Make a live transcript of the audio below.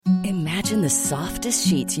Imagine the softest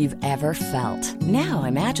sheets you've ever felt. Now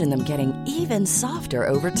imagine them getting even softer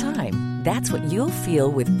over time. That's what you'll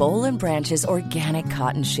feel with Boll & Branch's organic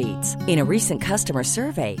cotton sheets. In a recent customer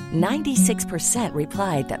survey, 96%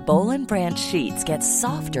 replied that Boll & Branch sheets get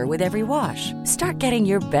softer with every wash. Start getting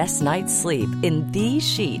your best night's sleep in these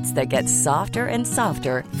sheets that get softer and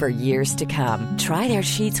softer for years to come. Try their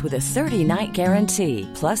sheets with a 30-night guarantee.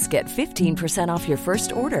 Plus, get 15% off your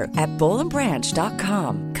first order at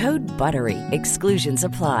bollandbranch.com. Code BUTTERY. Exclusions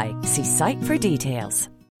apply. See site for details.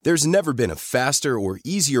 There's never been a faster or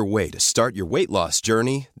easier way to start your weight loss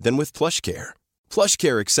journey than with PlushCare.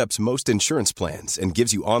 PlushCare accepts most insurance plans and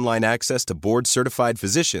gives you online access to board-certified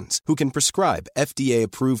physicians who can prescribe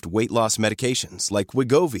FDA-approved weight loss medications like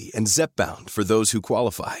Wegovy and Zepbound for those who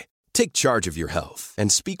qualify. Take charge of your health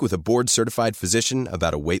and speak with a board-certified physician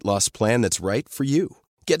about a weight loss plan that's right for you.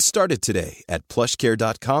 Get started today at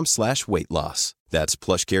plushcare.com/weight-loss. That's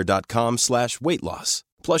plushcare.com/weight-loss.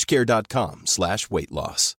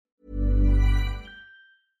 plushcare.com/weight-loss.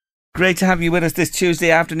 Great to have you with us this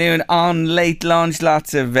Tuesday afternoon on Late Lunch.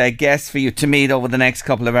 Lots of guests for you to meet over the next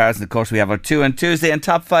couple of hours. And of course, we have our 2 on Tuesday and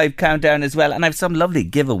Top 5 countdown as well. And I have some lovely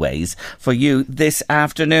giveaways for you this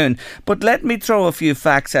afternoon. But let me throw a few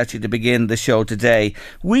facts at you to begin the show today.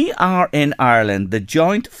 We are in Ireland, the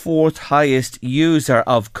joint 4th highest user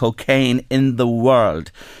of cocaine in the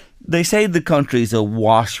world. They say the country's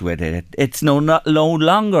awash with it. It's no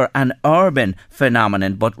longer an urban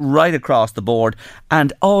phenomenon, but right across the board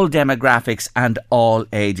and all demographics and all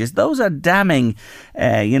ages. Those are damning,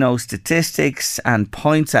 statistics and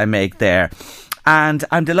points I make there. And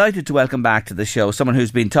I'm delighted to welcome back to the show someone who's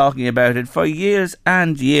been talking about it for years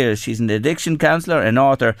and years. She's an addiction counsellor, an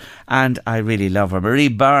author, and I really love her. Marie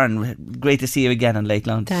Byrne, great to see you again on Late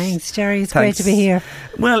Lunch. Thanks, Jerry. It's great to be here.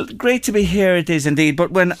 Well, great to be here it is indeed. But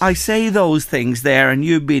when I say those things there, and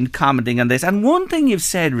you've been commenting on this, and one thing you've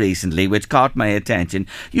said recently which caught my attention,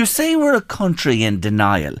 you say we're a country in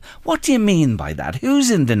denial. What do you mean by that? Who's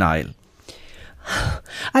in denial?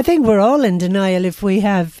 I think we're all in denial if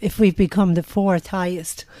we've become the 4th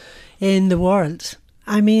highest in the world.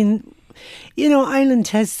 I mean, Ireland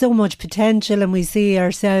has so much potential and we see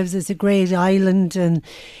ourselves as a great island, and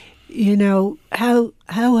how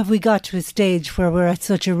have we got to a stage where we're at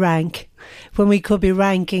such a rank when we could be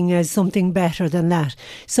ranking as something better than that?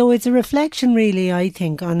 So it's a reflection really, I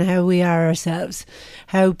think, on how we are ourselves,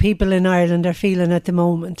 how people in Ireland are feeling at the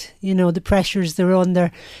moment, the pressures they're under.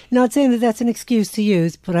 Not saying that that's an excuse to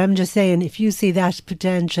use, but I'm just saying if you see that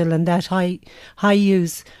potential and that high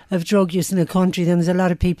use of drug use in the country, then there's a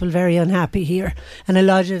lot of people very unhappy here, and a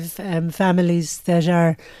lot of families that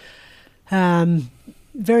are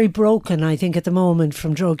very broken, I think, at the moment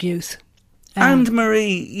from drug use. And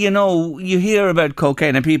Marie, you hear about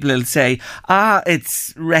cocaine and people will say,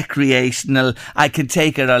 it's recreational, I can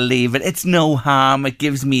take it or leave it, it's no harm, it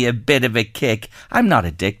gives me a bit of a kick. I'm not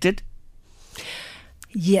addicted.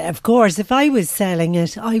 Yeah, of course. If I was selling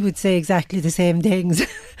it, I would say exactly the same things.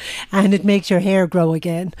 And it makes your hair grow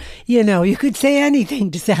again. You could say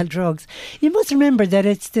anything to sell drugs. You must remember that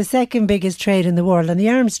it's the second biggest trade in the world and the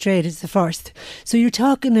arms trade is the first. So you're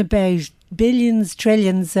talking about billions,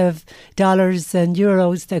 trillions of dollars and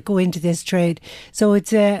euros that go into this trade. So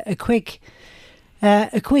it's a quick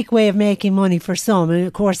way of making money for some. And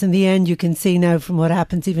of course, in the end, you can see now from what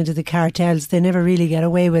happens even to the cartels, they never really get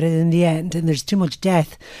away with it in the end. And there's too much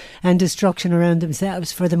death and destruction around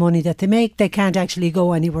themselves for the money that they make. They can't actually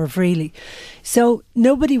go anywhere freely. So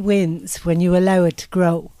nobody wins when you allow it to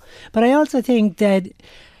grow. But I also think that,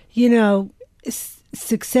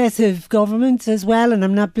 successive governments as well, and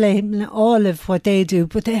I'm not blaming all of what they do,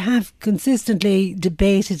 but they have consistently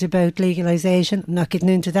debated about legalisation. I'm not getting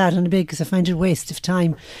into that on a bit because I find it a waste of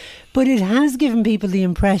time, but it has given people the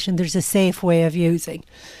impression there's a safe way of using.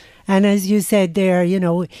 And as you said there,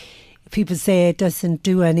 people say it doesn't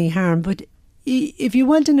do any harm, but if you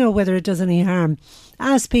want to know whether it does any harm,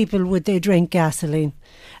 ask people, would they drink gasoline?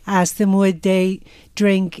 Ask them, would they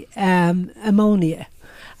drink ammonia?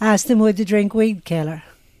 Ask them, would they drink weed killer?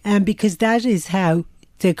 Because that is how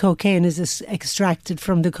the cocaine is extracted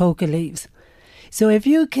from the coca leaves. So if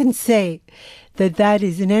you can say that that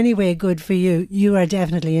is in any way good for you, you are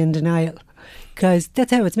definitely in denial, because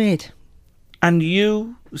that's how it's made. And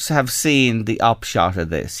you have seen the upshot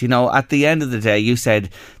of this. At the end of the day, you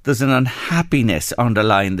said there's an unhappiness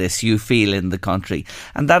underlying this you feel in the country.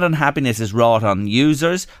 And that unhappiness is wrought on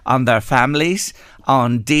users, on their families,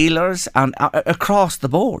 on dealers, and across the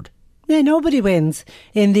board. Yeah, nobody wins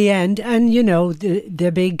in the end. And, you know,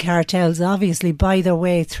 the big cartels obviously buy their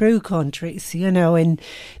way through countries, you know, and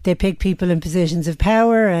they pick people in positions of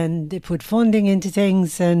power and they put funding into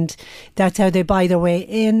things, and that's how they buy their way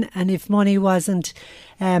in. And if money wasn't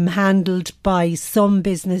handled by some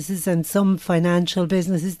businesses and some financial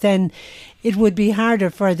businesses, then it would be harder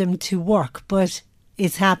for them to work. But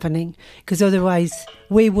it's happening, because otherwise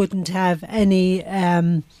we wouldn't have any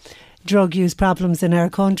drug use problems in our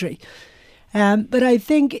country. But I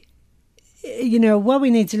think, you know, what we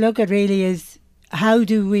need to look at really is how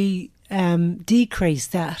do we decrease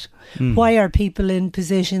that? Why are people in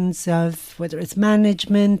positions of, whether it's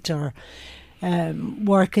management or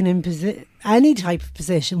working in any type of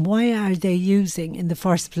position, why are they using in the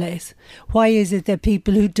first place? Why is it that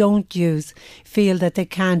people who don't use feel that they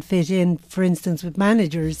can't fit in, for instance, with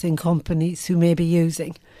managers in companies who may be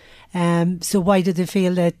using? So why do they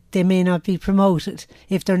feel that they may not be promoted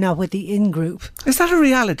if they're not with the in-group? Is that a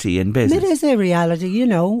reality in business? It is a reality, you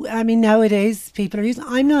know. I mean, nowadays people are using...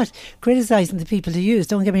 I'm not criticising the people who use,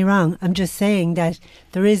 don't get me wrong. I'm just saying that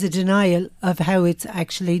there is a denial of how it's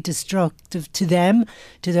actually destructive to them,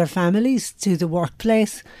 to their families, to the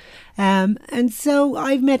workplace. And so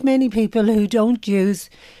I've met many people who don't use,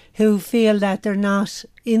 who feel that they're not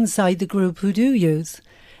inside the group who do use.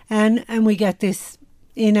 And we get this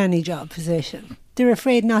in any job position. They're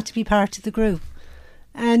afraid not to be part of the group.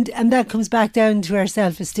 And that comes back down to our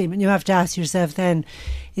self-esteem. And you have to ask yourself then,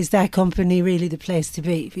 is that company really the place to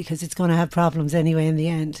be? Because it's going to have problems anyway in the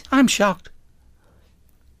end. I'm shocked.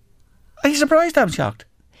 Are you surprised I'm shocked?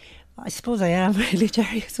 I suppose I am, really,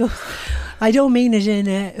 Jerry. So I don't mean it in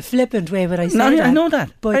a flippant way, but I say that. I know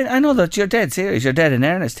that. But I know that you're dead serious. You're dead in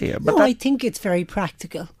earnest here. But I think it's very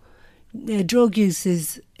practical. Drug use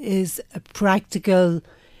is a practical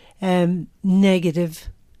negative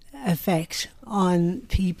effect on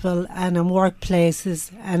people and on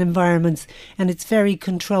workplaces and environments, and it's very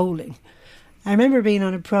controlling. I remember being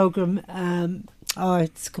on a programme,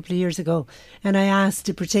 it's a couple of years ago, and I asked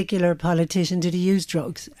a particular politician, did he use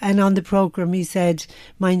drugs? And on the programme he said,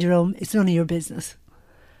 mind your own, it's none of your business.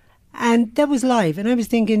 And that was live, and I was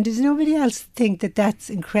thinking, does nobody else think that that's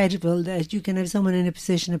incredible, that you can have someone in a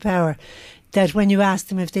position of power that when you ask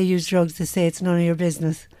them if they use drugs, they say it's none of your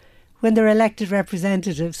business? When they're elected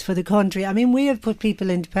representatives for the country, I mean, we have put people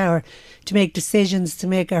into power to make decisions, to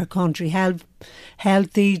make our country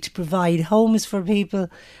healthy, to provide homes for people,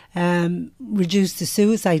 reduce the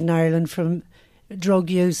suicide in Ireland from drug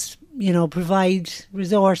use, you know, provide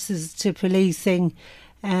resources to policing,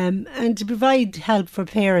 and to provide help for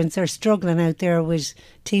parents who are struggling out there with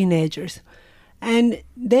teenagers. And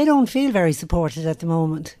they don't feel very supported at the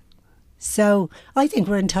moment. So I think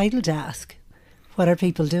we're entitled to ask, what are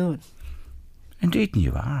people doing? Indeed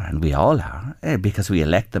you are, and we all are, because we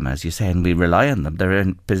elect them, as you say, and we rely on them. They're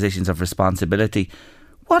in positions of responsibility.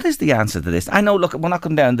 What is the answer to this? I know, look, we're not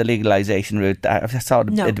coming down the legalisation route. I saw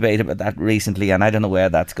a debate about that recently, and I don't know where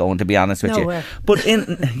that's going, to be honest with you. But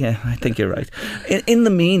yeah, I think you're right. In the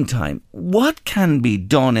meantime, what can be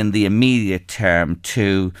done in the immediate term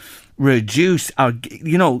to reduce our,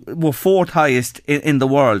 you know, we're fourth highest in the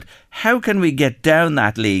world. How can we get down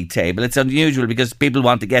that league table? It's unusual because people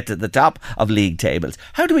want to get to the top of league tables.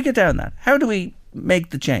 How do we get down that? How do we make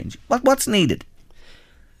the change? What's needed?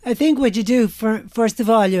 I think what you do, first of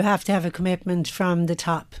all, you have to have a commitment from the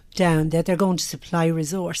top down that they're going to supply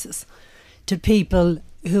resources to people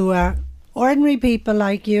who are ordinary people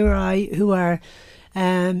like you or I, who are,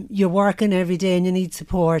 you're working every day and you need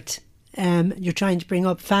support. You're trying to bring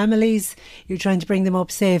up families, you're trying to bring them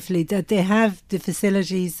up safely, that they have the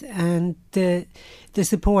facilities and the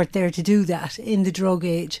support there to do that in the drug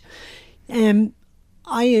age. I'm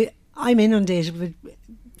inundated with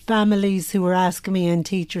families who are asking me, and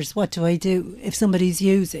teachers, what do I do if somebody's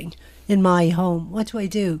using in my home? What do I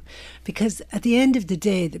do? Because at the end of the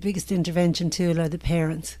day, the biggest intervention tool are the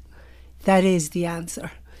parents. That is the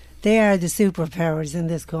answer. They are the superpowers in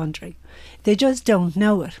this country. They just don't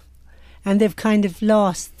know it. And they've kind of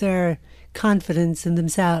lost their confidence in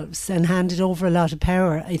themselves and handed over a lot of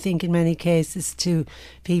power, I think, in many cases, to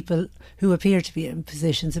people who appear to be in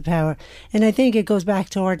positions of power. And I think it goes back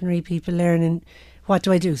to ordinary people learning, what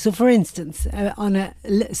do I do? So, for instance, on a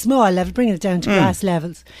small level, bringing it down to grass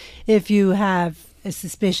levels, if you have a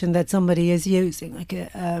suspicion that somebody is using, like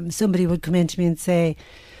somebody would come in to me and say,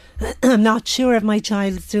 I'm not sure if my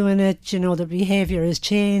child's doing it, you know, their behaviour has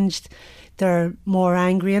changed, they're more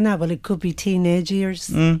angry and that. Well, it could be teenage years,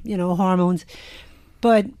 you know, hormones.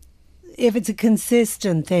 But if it's a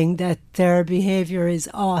consistent thing that their behaviour is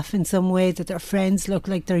off in some way, that their friends look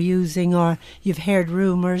like they're using, or you've heard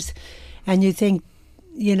rumours and you think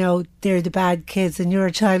they're the bad kids and your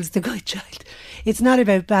child's the good child. It's not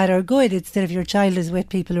about bad or good. It's that if your child is with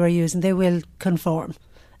people who are using, they will conform,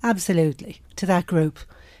 absolutely, to that group.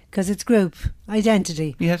 Because it's group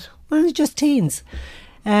identity. Yes. Well, it's just teens.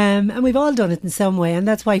 And we've all done it in some way. And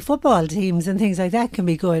that's why football teams and things like that can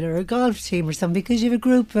be good, or a golf team or something, because you have a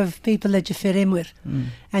group of people that you fit in with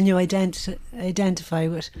and you identify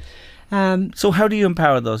with. So how do you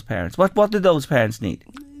empower those parents? What do those parents need?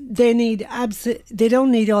 They need they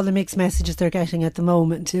don't need all the mixed messages they're getting at the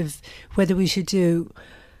moment of whether we should do,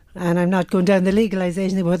 and I'm not going down the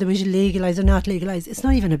legalisation thing, whether we should legalise or not legalise. It's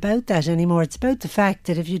not even about that anymore. It's about the fact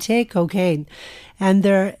that if you take cocaine and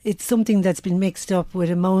it's something that's been mixed up with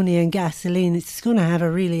ammonia and gasoline, it's going to have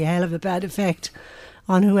a really hell of a bad effect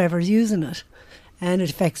on whoever's using it. And it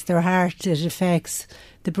affects their heart, it affects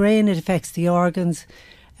the brain, it affects the organs,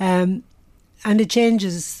 and it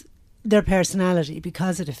changes their personality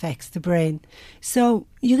because it affects the brain. So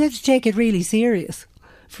you have to take it really serious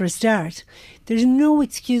for a start. There's no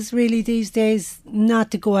excuse really these days not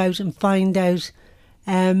to go out and find out,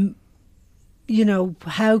 how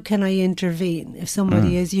can I intervene if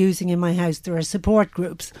somebody is using in my house. There are support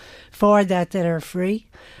groups for that are free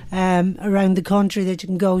around the country that you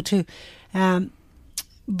can go to.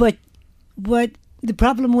 But what the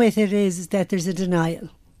problem with it is that there's a denial.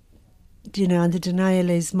 And the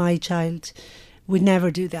denial is my child would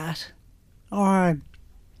never do that, or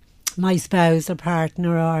my spouse or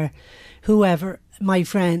partner or whoever, my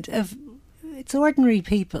friend. It's ordinary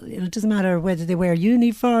people. It doesn't matter whether they wear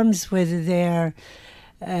uniforms, whether they're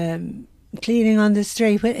cleaning on the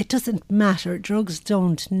street. It doesn't matter. Drugs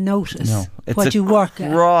don't notice what you work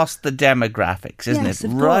at. Across the demographics, isn't it?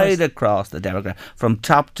 Right across the demographic, from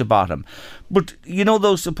top to bottom. But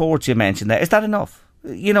those supports you mentioned there, is that enough?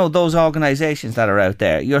 Those organisations that are out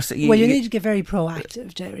there. You need to get very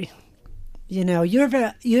proactive, Jerry.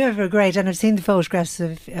 You're great, and I've seen the photographs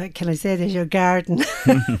of, can I say this, your garden.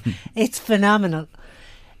 It's phenomenal.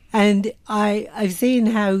 And I've seen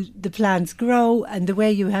how the plants grow and the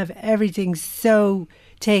way you have everything so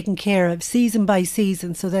taken care of, season by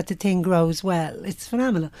season, so that the thing grows well. It's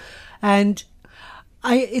phenomenal. And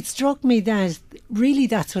it struck me that really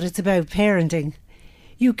that's what it's about, parenting.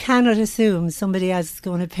 You cannot assume somebody else is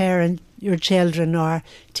going to parent your children or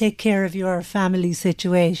take care of your family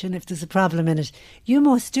situation if there's a problem in it. You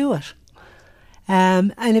must do it.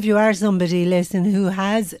 And if you are somebody, listen, who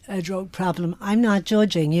has a drug problem, I'm not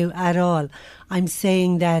judging you at all. I'm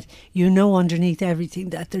saying that underneath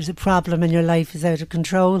everything that there's a problem and your life is out of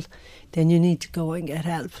control, then you need to go and get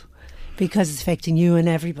help, because it's affecting you and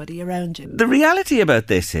everybody around you. The reality about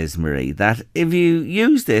this is, Marie, that if you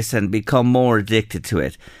use this and become more addicted to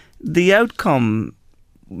it, the outcome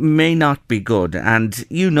may not be good. And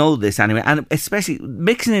you know this anyway, and especially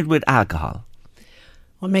mixing it with alcohol.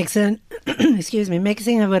 Well, mixing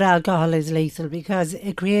it with alcohol is lethal because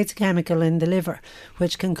it creates a chemical in the liver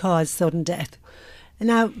which can cause sudden death.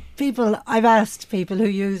 Now, I've asked people who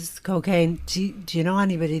use cocaine, do you know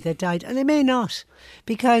anybody that died? And they may not,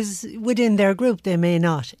 because within their group they may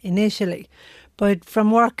not initially. But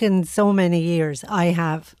from working so many years, I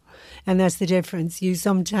have. And that's the difference. You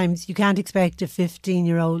can't expect a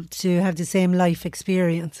 15-year-old to have the same life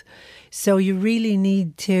experience. So you really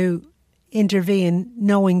need to intervene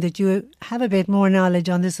knowing that you have a bit more knowledge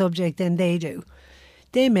on the subject than they do.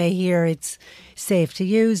 They may hear it's safe to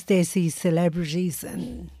use. They see celebrities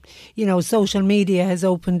and, social media has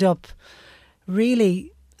opened up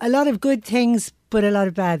really a lot of good things, but a lot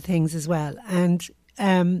of bad things as well. And,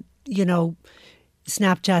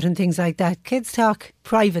 Snapchat and things like that. Kids talk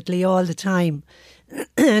privately all the time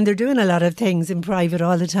and they're doing a lot of things in private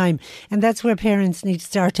all the time. And that's where parents need to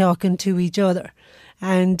start talking to each other.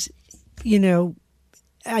 And,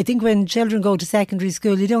 I think when children go to secondary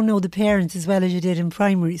school, you don't know the parents as well as you did in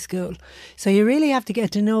primary school. So you really have to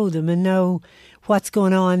get to know them and know what's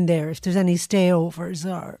going on there, if there's any stayovers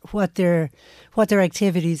or what their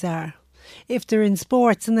activities are. If they're in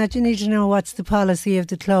sports and that, you need to know what's the policy of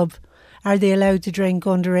the club. Are they allowed to drink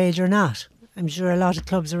underage or not? I'm sure a lot of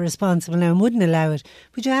clubs are responsible now and wouldn't allow it.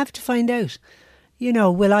 But you have to find out.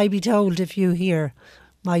 Will I be told if you hear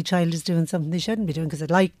my child is doing something they shouldn't be doing? Because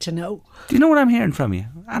I'd like to know. Do you know what I'm hearing from you?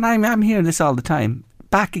 And I'm hearing this all the time.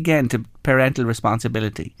 Back again to parental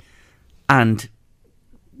responsibility and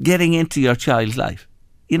getting into your child's life.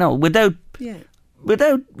 Without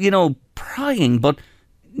prying, but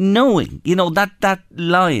knowing, that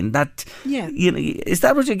line, is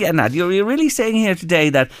that what you're getting at? You're really saying here today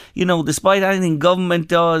that, despite anything government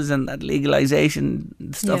does and that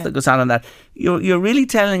legalisation stuff that goes on and that, you're really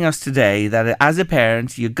telling us today that as a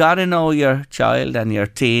parent, you got to know your child and your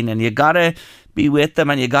teen and you got to be with them,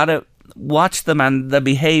 and you got to watch them and the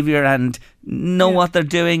behaviour and know what they're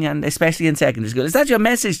doing, and especially in secondary school. Is that your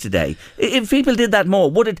message today? If people did that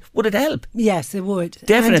more, would it help? Yes, it would.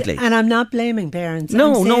 Definitely. And I'm not blaming parents.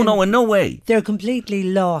 No, in no way. They're completely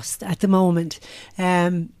lost at the moment.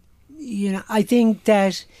 I think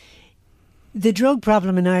that the drug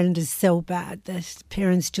problem in Ireland is so bad that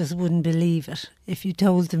parents just wouldn't believe it if you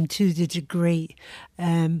told them to the degree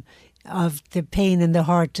of the pain in the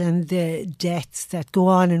heart and the deaths that go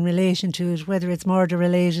on in relation to it, whether it's murder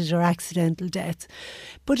related or accidental deaths,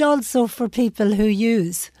 but also for people who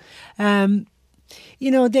use.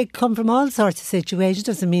 They come from all sorts of situations.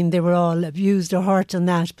 Doesn't mean they were all abused or hurt on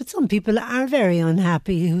that, but some people are very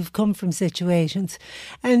unhappy who've come from situations,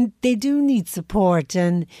 and they do need support.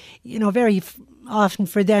 And very often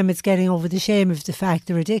for them, it's getting over the shame of the fact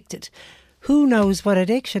they're addicted. Who knows what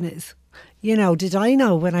addiction is? Did I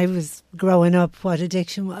know when I was growing up what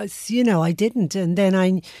addiction was? I didn't. And then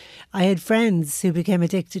I had friends who became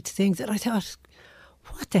addicted to things that I thought,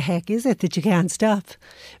 what the heck is it that you can't stop?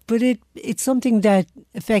 But it's something that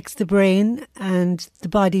affects the brain and the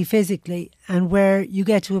body physically, and where you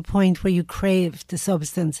get to a point where you crave the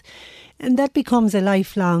substance. And that becomes a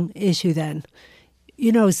lifelong issue then.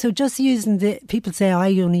 So just using people say,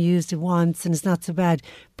 I only used it once and it's not so bad.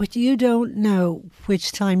 But you don't know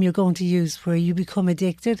which time you're going to use where you become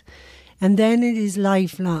addicted. And then it is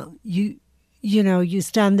lifelong. You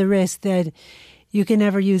stand the risk that you can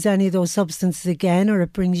never use any of those substances again, or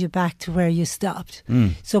it brings you back to where you stopped.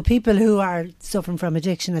 So people who are suffering from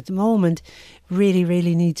addiction at the moment really,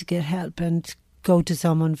 really need to get help and go to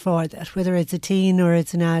someone for that. Whether it's a teen or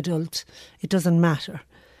it's an adult, it doesn't matter.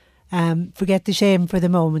 Forget the shame for the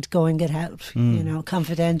moment, go and get help,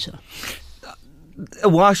 confidential.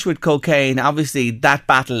 Awash with cocaine, obviously that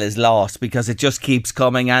battle is lost because it just keeps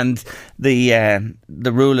coming, and the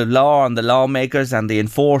rule of law and the lawmakers and the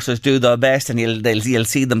enforcers do their best, and you'll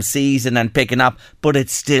see them seizing and picking up, but it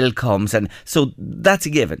still comes, and so that's a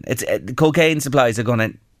given. Cocaine supplies are going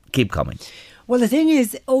to keep coming. Well, the thing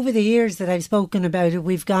is, over the years that I've spoken about it,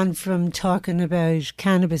 we've gone from talking about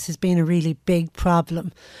cannabis as being a really big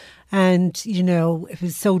problem. And, it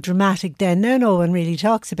was so dramatic then. Now no one really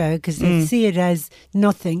talks about it because they see it as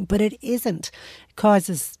nothing, but it isn't. It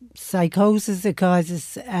causes psychosis, it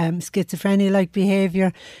causes schizophrenia-like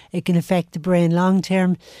behaviour. It can affect the brain long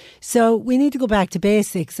term. So we need to go back to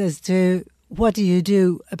basics as to what do you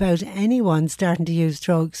do about anyone starting to use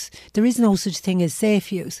drugs. There is no such thing as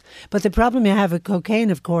safe use. But the problem you have with cocaine,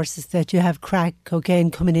 of course, is that you have crack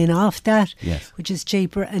cocaine coming in off that, which is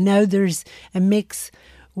cheaper. And now there's a mix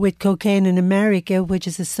with cocaine in America, which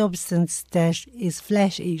is a substance that is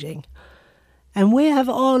flesh-eating. And we have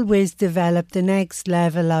always developed the next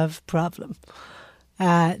level of problem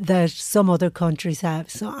that some other countries have.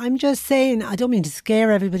 So I'm just saying, I don't mean to scare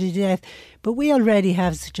everybody to death, but we already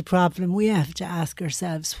have such a problem. We have to ask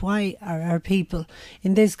ourselves, why are our people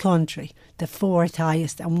in this country the fourth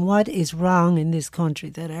highest? And what is wrong in this country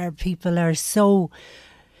that our people are so...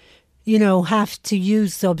 have to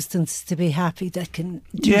use substances to be happy that can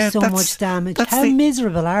do so much damage. How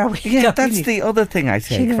miserable are we? Yeah, that's the other thing I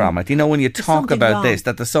take from it. When you talk about wrong. This,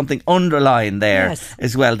 that there's something underlying there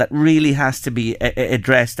as well that really has to be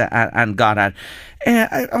addressed and got at.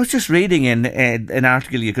 I was just reading in an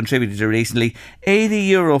article you contributed to recently,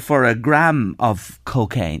 €80 for a gram of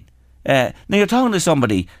cocaine. Now you're talking to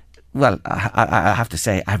somebody... Well, I have to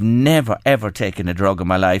say, I've never, ever taken a drug in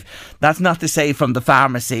my life. That's not to say from the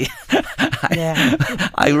pharmacy.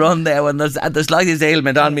 I run there when there's the slightest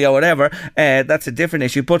ailment on me or whatever. That's a different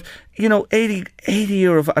issue. But,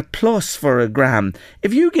 €80 a plus for a gram.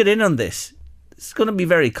 If you get in on this, it's going to be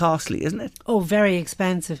very costly, isn't it? Oh, very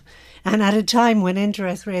expensive. And at a time when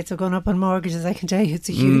interest rates are going up on mortgages, I can tell you it's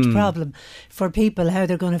a huge problem for people, how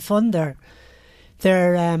they're going to fund their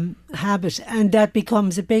habit, and that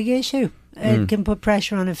becomes a big issue. It can put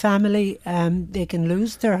pressure on a family. They can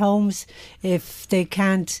lose their homes if they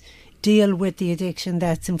can't deal with the addiction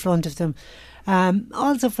that's in front of them.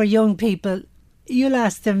 Also for young people, you'll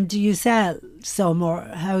ask them, do you sell some, or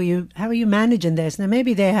how are you managing this? Now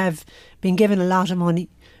maybe they have been given a lot of money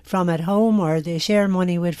from at home, or they share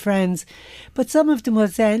money with friends, but some of them will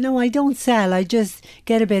say, no, I don't sell, I just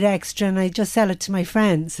get a bit extra and I just sell it to my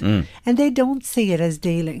friends, and they don't see it as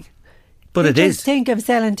dealing. But they it just is. think I'm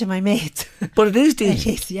selling to my mates. But it is, It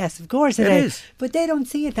Dean. is, yes, of course it is. But they don't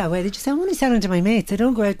see it that way. They just say, I'm only selling to my mates. I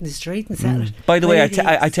don't go out in the street and sell it. By the way, But it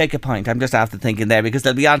I is. take a pint. I'm just after thinking there because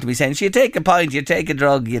they'll be on to me saying, you take a pint, you take a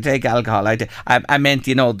drug, you take alcohol. I meant,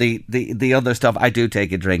 the other stuff. I do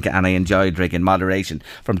take a drink and I enjoy drink in moderation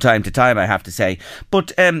from time to time, I have to say.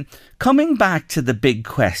 But coming back to the big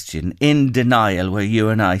question, in denial, where you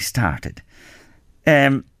and I started,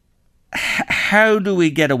 how do we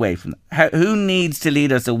get away from that? Who needs to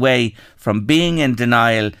lead us away from being in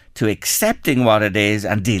denial to accepting what it is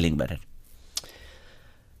and dealing with it?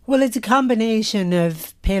 Well, it's a combination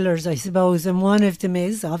of pillars, I suppose, and one of them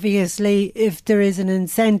is, obviously, if there is an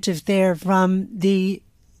incentive there from the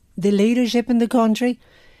leadership in the country,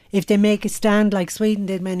 if they make a stand like Sweden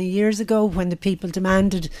did many years ago when the people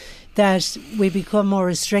demanded that we become more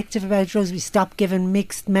restrictive about drugs, we stop giving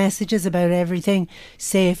mixed messages about everything,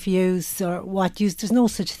 safe use or what use. There's no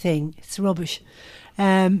such thing. It's rubbish.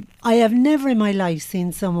 I have never in my life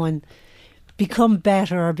seen someone become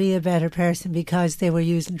better or be a better person because they were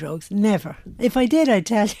using drugs. Never. If I did, I'd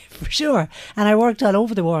tell you for sure. And I worked all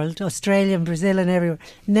over the world, Australia and Brazil and everywhere.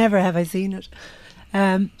 Never have I seen it.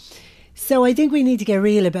 So I think we need to get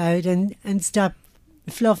real about and stop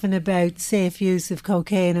fluffing about safe use of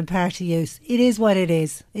cocaine and party use. It is what it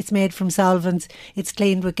is. It's made from solvents. It's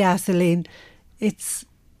cleaned with gasoline. It's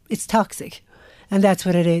toxic. And that's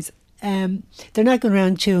what it is. They're not going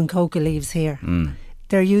around chewing coca leaves here.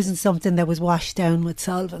 They're using something that was washed down with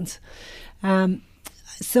solvents.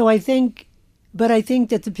 So I think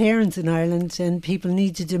that the parents in Ireland and people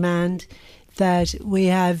need to demand that we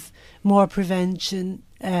have more prevention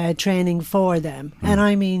training for them. And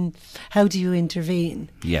I mean, how do you intervene?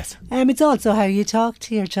 Yes. It's also how you talk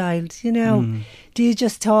to your child, Do you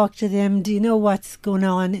just talk to them? Do you know what's going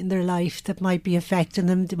on in their life that might be affecting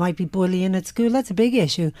them? There might be bullying at school. That's a big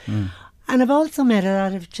issue. And I've also met a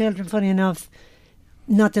lot of children, funny enough,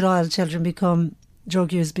 not that all children become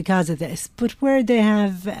drug users because of this, but where they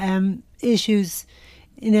have issues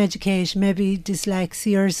in education, maybe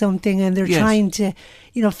dyslexia or something, and they're trying to,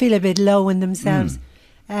 feel a bit low in themselves.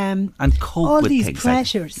 And cope all with these things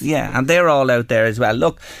pressures. And they're all out there as well.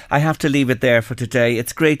 Look, I have to leave it there for today.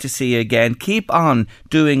 It's great to see you again. Keep on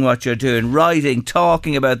doing what you're doing, writing,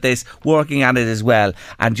 talking about this, working at it as well.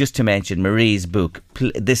 And just to mention Marie's book,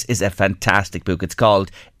 this is a fantastic book. It's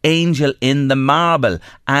called Angel in the Marble,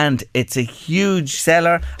 and it's a huge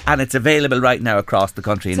seller, and it's available right now across the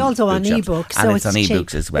country. It's also on ebook, so and it's on cheap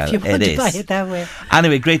ebooks as well. if you want It to is. buy it that way.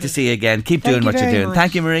 Anyway, great to see you again. Keep doing what you're very doing. much.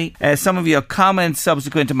 Thank you, Marie. Some of your comments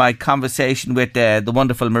subsequent to my conversation with the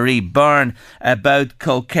wonderful Marie Byrne about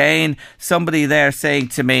cocaine. Somebody there saying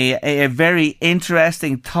to me, a very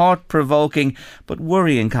interesting, thought-provoking but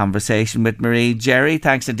worrying conversation with Marie. Jerry,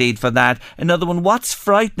 thanks indeed for that. Another one, what's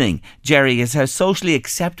frightening, Jerry, is how socially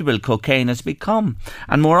acceptable cocaine has become.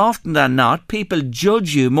 And more often than not, people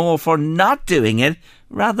judge you more for not doing it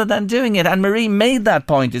rather than doing it. And Marie made that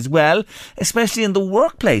point as well, especially in the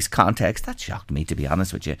workplace context. That shocked me, to be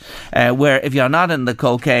honest with you, where if you're not in the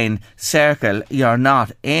cocaine circle, you're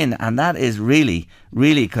not in. And that is really,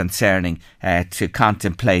 really concerning to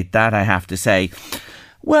contemplate that, I have to say.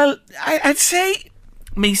 Well, I'd say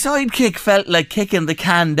my sidekick felt like kicking the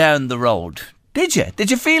can down the road. Did you? Did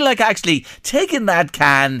you feel like actually taking that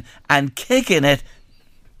can and kicking it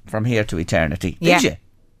from here to eternity? Did you?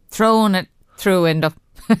 Throwing it through a window.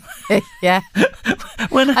 Yeah.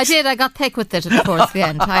 I did. I got thick with it towards the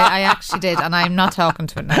end. I actually did, and I'm not talking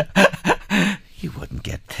to it now. You wouldn't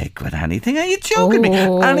get thick with anything. Are you joking me?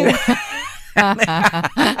 Anyway.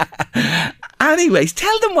 Anyways,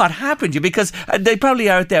 tell them what happened to you, because they probably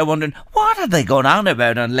are out there wondering, what are they going on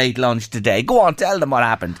about on Late Lunch today? Go on, tell them what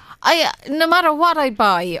happened. No matter what I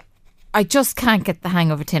buy, I just can't get the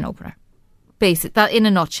hang of a tin opener. Basic, that in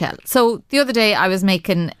a nutshell. So the other day I was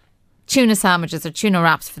making tuna sandwiches or tuna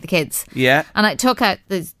wraps for the kids. Yeah. And I took out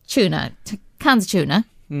the tuna, cans of tuna.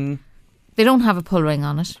 They don't have a pull ring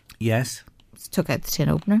on it. Yes. Just took out the tin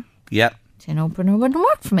opener. Yeah. Tin opener wouldn't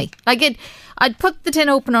work for me. I'd put the tin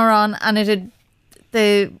opener on, and it'd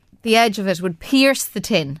the edge of it would pierce the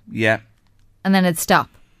tin. Yeah. And then it'd stop.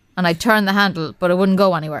 And I'd turn the handle, but it wouldn't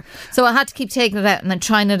go anywhere. So I had to keep taking it out and then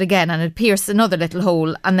trying it again, and it'd pierce another little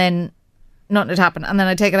hole, and then nothing would happen. And then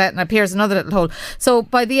I'd take it out and I'd pierce another little hole. So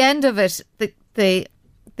by the end of it, the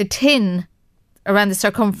tin around the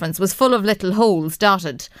circumference was full of little holes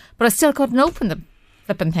dotted, but I still couldn't open the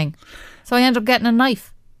flipping thing. So I ended up getting a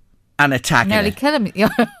knife. And attacking nearly it. Killing me.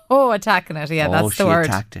 Attacking it. Yeah, that's the word. She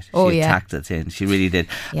attacked it. She attacked it in. She really did.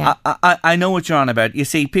 Yeah. I know what you're on about. You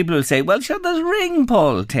see, people will say, well, sure, there's ring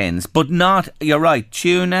pull tins, but not, you're right,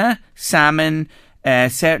 tuna, salmon,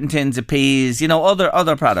 certain tins of peas,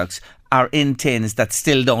 other products are in tins that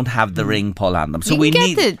still don't have the ring pull on them. So you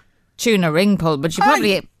can get the tuna ring pull, but you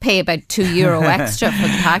probably pay about €2 extra for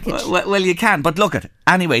the package. Well, you can, but look at it.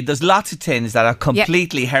 Anyway, there's lots of tins that are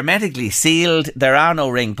completely hermetically sealed. There are no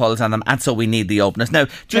ring pulls on them, and so we need the openers. Now,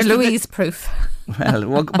 just Louise proof. Well,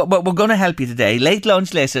 we're going to help you today. Late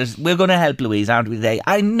lunch listeners, we're going to help Louise, aren't we, today?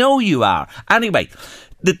 I know you are. Anyway,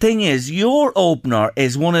 the thing is, your opener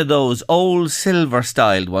is one of those old silver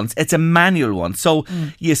styled ones. It's a manual one. So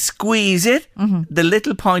you squeeze it, the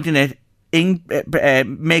little point in it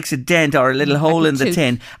makes a dent or a little hole in the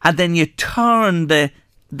tin, and then you turn the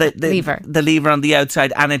lever on the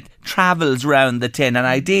outside, and it travels round the tin, and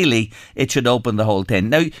ideally it should open the whole tin.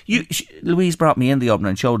 Now, Louise brought me in the opener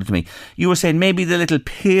and showed it to me. You were saying maybe the little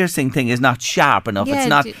piercing thing is not sharp enough. Yeah, it's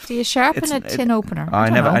not. Do you sharpen a tin opener? I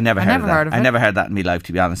never heard of it. I never heard that in my life,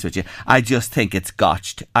 to be honest with you. I just think it's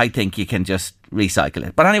gotched. I think you can just recycle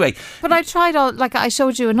it. But anyway. But I tried I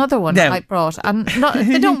showed you another one that I brought, and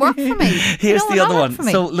they don't work for me. Here's the other one.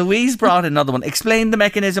 So Louise brought another one. Explain the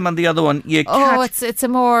mechanism on the other one. It's a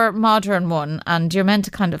more modern one, and you're meant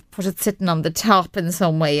to kind of put it sitting on the top in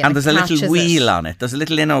some way. And there's a little wheel on it. There's a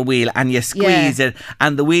little inner wheel, and you squeeze it,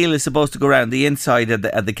 and the wheel is supposed to go around the inside of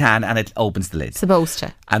the can, and it opens the lid. Supposed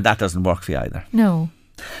to. And that doesn't work for you either. No.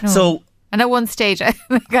 So. And at one stage, I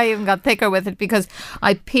think I even got thicker with it because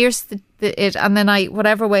I pierced it, and then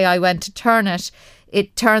whatever way I went to turn it,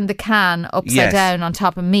 it turned the can upside down on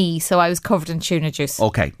top of me, so I was covered in tuna juice.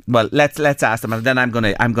 Okay, well let's ask them, and then I'm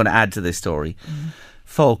gonna add to this story,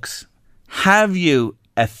 folks. Have you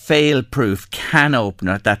a fail-proof can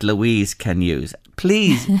opener that Louise can use?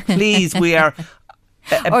 Please, we are.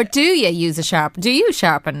 Or do you use a sharp? Do you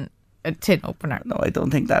sharpen a tin opener? No, I don't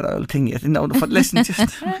think that old thing. No, but listen,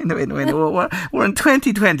 just wait a minute. We're in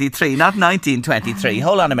 2023, not 1923.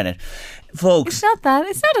 Hold on a minute, folks. It's not that.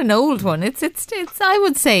 It's not an old one. It's. I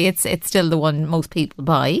would say it's still the one most people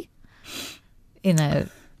buy.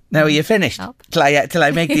 Now, are you finished? Till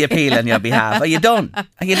I make the appeal on your behalf. Are you done?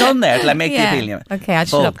 Are you done there? Till I make the appeal. Okay, I'll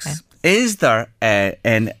shut up now. Is there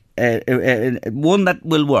one that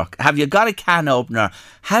will work? Have you got a can opener?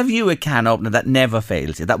 Have you a can opener that never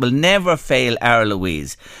fails you, that will never fail our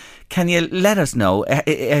Louise? Can you let us know?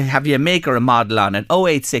 Have you a make or a model on it?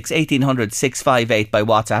 086 1800 658 by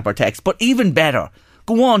WhatsApp or text. But even better,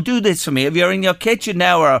 go on, do this for me. If you're in your kitchen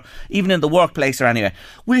now, or even in the workplace or anywhere,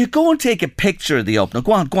 will you go and take a picture of the opener?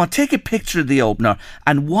 Go on, take a picture of the opener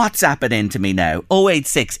and WhatsApp it in to me now.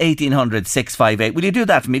 086 1800 658. Will you do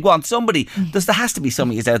that for me? Go on, somebody. There has to be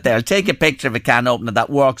somebody out there. Take a picture of a can opener that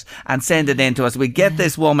works and send it in to us. We get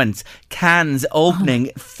this woman's cans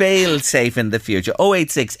opening fail safe in the future.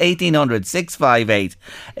 086 1800 658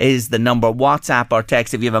 is the number. WhatsApp or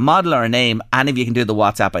text if you have a model or a name, and if you can do the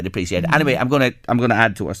WhatsApp, I'd appreciate it. Anyway, I'm going to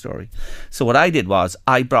add to our story. So what I did was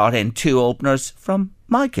I brought in 2 openers from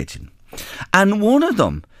my kitchen, and one of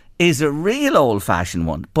them is a real old-fashioned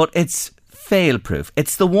one, but it's fail-proof.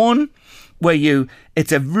 It's the one where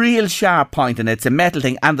it's a real sharp point, and it's a metal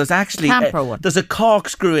thing, and there's actually there's a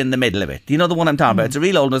corkscrew in the middle of it. Do you know the one I'm talking about? It's a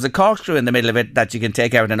real old. There's a corkscrew in the middle of it that you can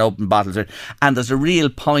take out and open bottles with, and there's a real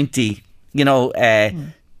pointy,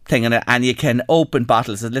 thing in it, and you can open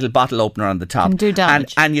bottles. There's a little bottle opener on the top. Can do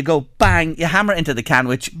damage. And you go bang, you hammer it into the can,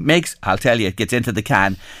 which makes, I'll tell you, it gets into the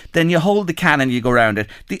can. Then you hold the can and you go around it.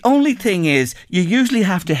 The only thing is, you usually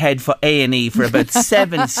have to head for A&E for about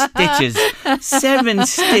 7 stitches. 7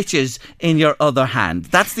 stitches in your other hand.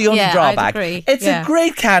 That's the only drawback. I'd agree. It's a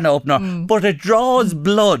great can opener, but it draws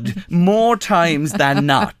blood more times than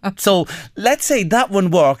not. So let's say that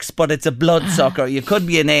one works, but it's a blood sucker. You could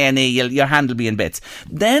be in A&E, your hand will be in bits.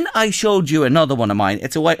 Then I showed you another one of mine.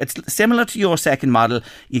 It's similar to your second model.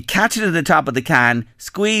 You catch it at the top of the can,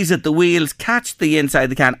 squeeze at the wheels, catch the inside of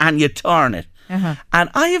the can, and you turn it. And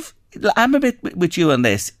I'm a bit with you on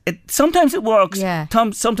this. Sometimes it works.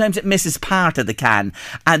 Sometimes it misses part of the can,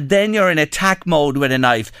 and then you're in attack mode with a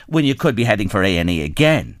knife when you could be heading for A&E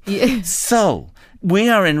again. So we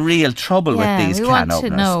are in real trouble with these can openers. We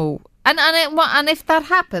want to know. And if that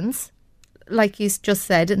happens, like you just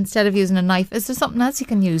said, instead of using a knife, is there something else you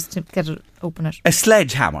can use to open it? A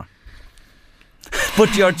sledgehammer.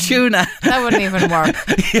 But your tuna... That wouldn't even work.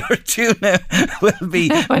 Your tuna will be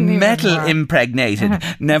metal impregnated.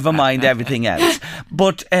 Never mind everything else.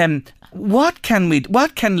 But what can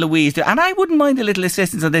Louise do? And I wouldn't mind a little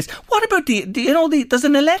assistance on this. What about there's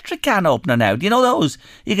an electric can opener now. Do you know those?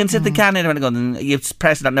 You can sit the can in and go, you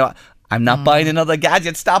press it on. Now, I'm not buying another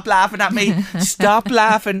gadget. Stop laughing at me. Stop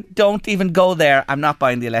laughing. Don't even go there. I'm not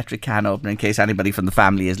buying the electric can opener in case anybody from the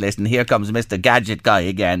family is listening. Here comes Mr. Gadget Guy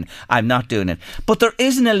again. I'm not doing it. But there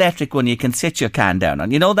is an electric one you can sit your can down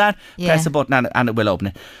on. You know that? Yeah. Press a button and it will open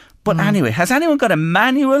it. But anyway, has anyone got a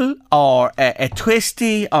manual or a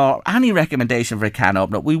twisty or any recommendation for a can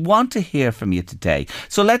opener? We want to hear from you today.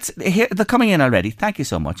 So let's hear. They're coming in already. Thank you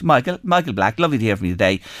so much. Michael Black, lovely to hear from you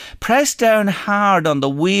today. Press down hard on the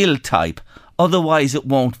wheel type, otherwise it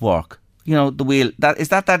won't work. You know, the wheel. Is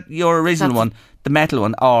that your original one? The metal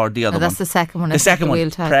one or the other one? That's the second one. The second one.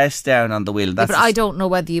 Wheel type. Press down on the wheel. But I don't know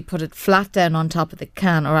whether you put it flat down on top of the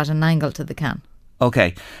can or at an angle to the can.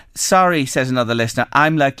 Okay. Sorry, says another listener.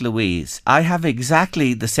 I'm like Louise. I have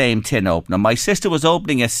exactly the same tin opener. My sister was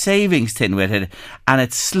opening a savings tin with it and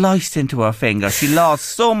it sliced into her finger. She lost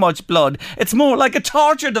so much blood. It's more like a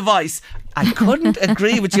torture device. I couldn't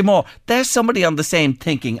agree with you more. There's somebody on the same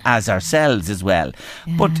thinking as ourselves as well.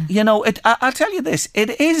 Yeah. But, you know, I'll tell you this.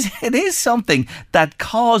 It is something that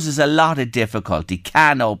causes a lot of difficulty,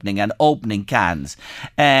 can opening and opening cans.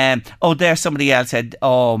 There's somebody else said,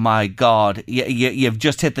 oh my God, you've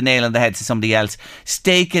just hit the nail on the head to somebody else.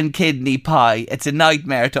 Steak and kidney pie. It's a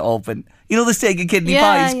nightmare to open. You know the steak and kidney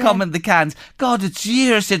pies come in the cans. God, it's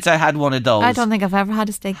years since I had one of those. I don't think I've ever had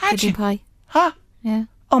a steak and kidney pie. Huh? Yeah.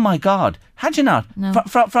 Oh my God. Had you not? No.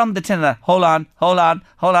 From the tin of that. Hold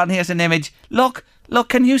on. Here's an image. Look,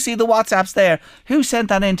 can you see the WhatsApps there? Who sent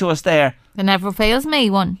that in to us there? The Never Fails Me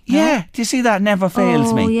one. Yeah. Do you see that? Never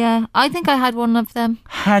Fails Me. Oh, yeah. I think I had one of them.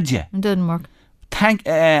 Had you? It didn't work.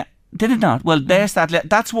 Did it not? Well, there's that.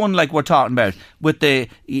 That's one like we're talking about. With the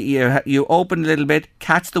you open a little bit,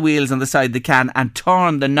 catch the wheels on the side of the can, and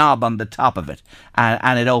turn the knob on the top of it,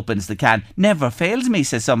 and it opens the can. Never fails me,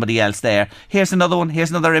 says somebody else there. Here's another one.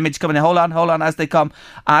 Here's another image coming in. Hold on as they come.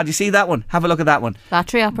 Do you see that one? Have a look at that one.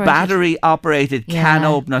 Battery operated can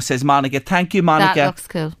opener, says Monica. Thank you, Monica. That looks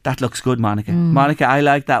cool. That looks good, Monica. Monica, I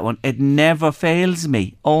like that one. It never fails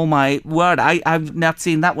me. Oh my word, I've not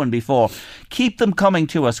seen that one before. Keep them coming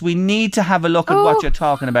to us. We need to have a look at what you're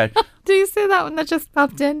talking about. Do you see that one that just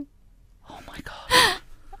popped in? Oh my God.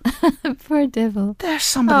 Poor devil. There's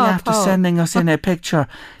somebody after sending us in a picture.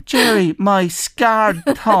 Jerry, my scarred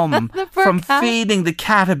thumb from feeding the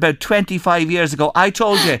cat about 25 years ago. I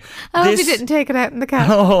told you. I hope you didn't take it out in the cat.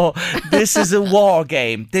 Oh, this is a war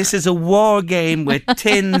game. This is a war game with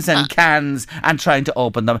tins and cans and trying to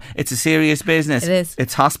open them. It's a serious business. It is.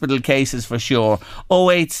 It's hospital cases for sure.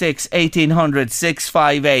 086 1800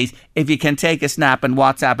 658. If you can take a snap and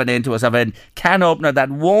WhatsApp it into us of a can opener that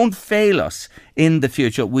won't fail us in the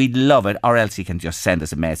future, we'd love it. Or else you can just send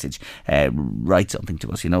us a message, write something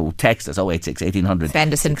to us, text us 086 1800.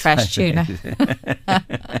 Send us in fresh tuna.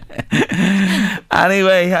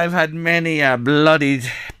 Anyway, I've had many a bloody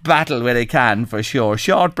battle with a can for sure.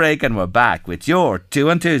 Short break and we're back with your 2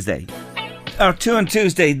 on Tuesday. Our 2 on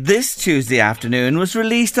Tuesday this Tuesday afternoon was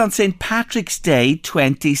released on St. Patrick's Day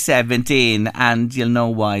 2017, and you'll know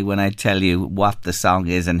why when I tell you what the song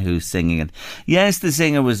is and who's singing it. Yes, the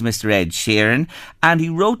singer was Mr. Ed Sheeran, and he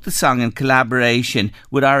wrote the song in collaboration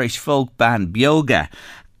with Irish folk band Bioga.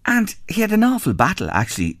 And he had an awful battle,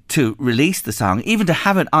 actually, to release the song, even to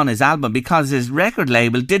have it on his album, because his record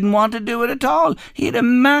label didn't want to do it at all. He had a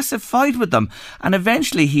massive fight with them, and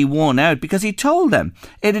eventually he won out because he told them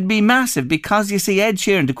it'd be massive because, you see, Ed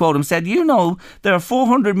Sheeran, to quote him, said, there are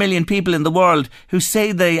 400 million people in the world who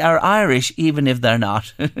say they are Irish even if they're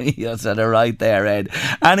not. You said it right there, Ed.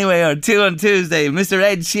 Anyway, our 2 on Tuesday, Mr.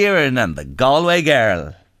 Ed Sheeran and the Galway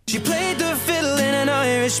Girl. She played the fiddle in an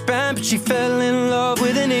Irish band, but she fell in love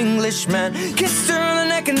with an Englishman. Kissed her on the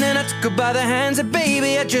neck and then I took her by the hands. And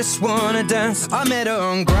baby, I just wanna dance. I met her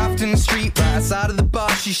on Grafton Street, right outside of the bar.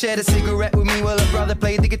 She shared a cigarette with me while her brother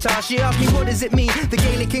played the guitar. She asked me, what does it mean? The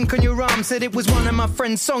Gaelic ink on your arm. Said it was one of my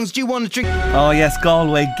friend's songs. Do you want to drink? Oh yes,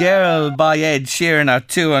 Galway Girl by Ed Sheeran, our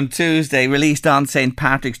 2 on Tuesday, released on St.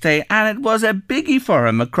 Patrick's Day, and it was a biggie for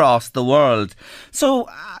him across the world. So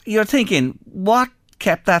you're thinking, what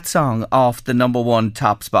kept that song off the number one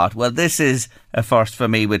top spot? Well, this is a first for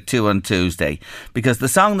me with 2 on Tuesday, because the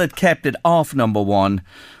song that kept it off number one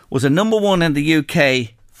was a number one in the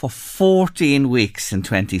UK for 14 weeks in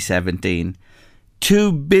 2017.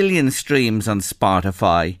 2 billion streams on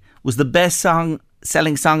Spotify. Was the best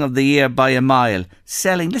selling song of the year by a mile.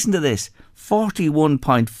 Selling, listen to this,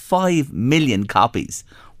 41.5 million copies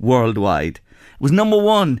worldwide. It was number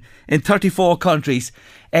one in 34 countries.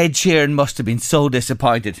 Ed Sheeran must have been so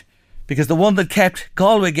disappointed, because the one that kept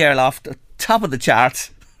Galway Girl off the top of the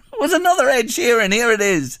charts was another Ed Sheeran. Here it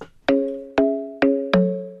is.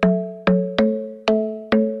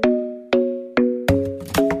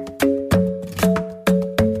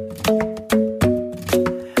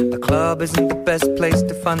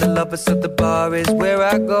 lovers, so the bar is where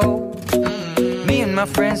I go. Me and my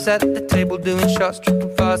friends at the table doing shots,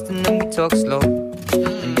 tripping fast, and then we talk slow.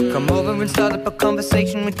 And you come over and start up a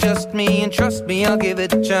conversation with just me, and trust me, I'll give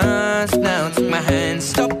it a chance. Now take my hand,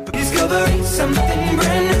 stop, discovering something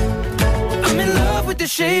brand new. I'm in love with the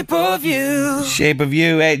shape of you. Shape of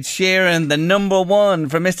You, Ed Sheeran, the number one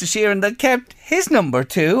for Mr. Sheeran that kept his number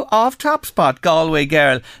two off top spot. Galway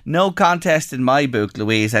Girl. No contest in my book,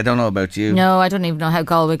 Louise. I don't know about you. No, I don't even know how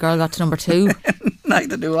Galway Girl got to number two.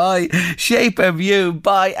 Neither do I. Shape of You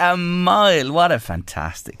by a mile. What a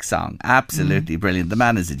fantastic song. Absolutely brilliant. The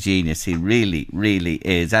man is a genius. He really, really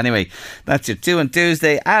is. Anyway, that's your 2 and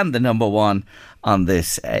Tuesday and the number one on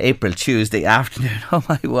this April Tuesday afternoon. Oh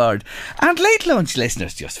my word. And Late Lunch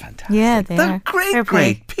listeners, just fantastic. Yeah, they're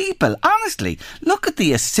great people. Honestly, look at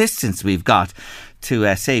the assistance we've got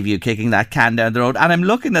to save you kicking that can down the road. And I'm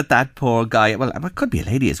looking at that poor guy, well, it could be a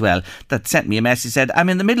lady as well, that sent me a message, said, I'm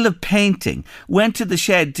in the middle of painting, went to the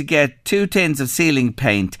shed to get 2 tins of ceiling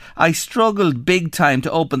paint. I struggled big time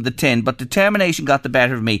to open the tin, but determination got the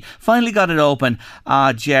better of me. Finally got it open.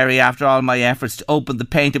 Jerry, after all my efforts to open the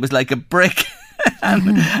paint, it was like a brick.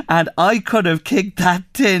 And I could have kicked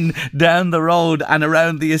that tin down the road and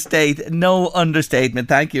around the estate. No understatement.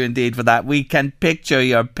 Thank you indeed for that. We can picture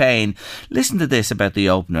your pain. Listen to this about the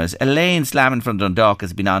openers. Elaine Slammin from Dundalk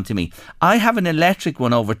has been on to me. I have an electric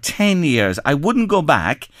one over 10 years. I wouldn't go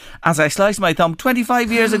back as I sliced my thumb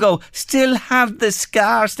 25 years ago. Still have the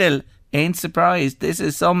scar still. Ain't surprised. This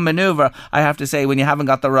is some manoeuvre, I have to say, when you haven't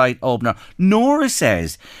got the right opener. Nora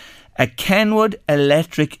says, a Kenwood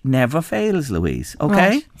electric never fails, Louise. Okay?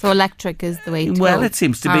 Right. So electric is the way to go. Well, it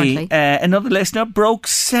seems to be. Another listener broke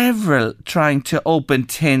several trying to open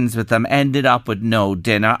tins with them. Ended up with no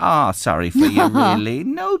dinner. Sorry for you, really.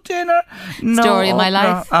 No dinner. No Story of my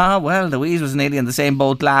life. Well, Louise was nearly in the same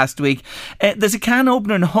boat last week. There's a can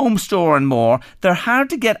opener in Home Store and more. They're hard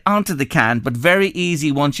to get onto the can, but very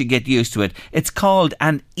easy once you get used to it. It's called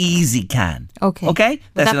an Easy Can. Okay?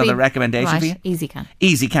 That's another recommendation for you. Easy Can.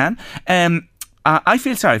 Easy Can. I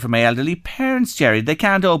feel sorry for my elderly parents, Jerry. They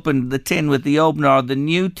can't open the tin with the opener or the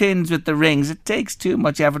new tins with the rings. It takes too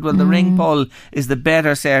much effort. Well, the ring pull is the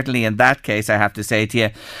better, certainly in that case, I have to say to you.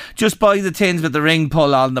 Just buy the tins with the ring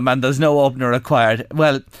pull on them and there's no opener required.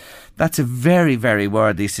 Well, that's a very, very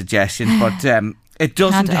worthy suggestion, but it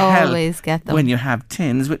doesn't help get them when you have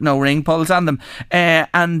tins with no ring pulls on them.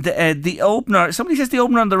 And the opener, somebody says the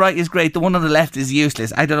opener on the right is great, the one on the left is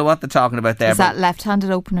useless. I don't know what they're talking about there. Is that left-handed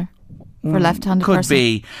opener? For left-handed could person?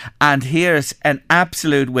 Be. And here's an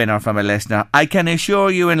absolute winner from a listener. I can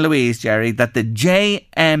assure you and Louise, Jerry, that the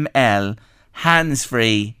JML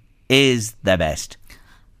hands-free is the best.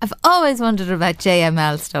 I've always wondered about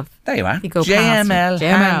JML stuff. There you are. You go JML,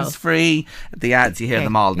 hands-free. The ads, you hear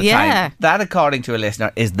them all the time. That, according to a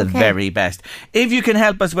listener, is the very best. If you can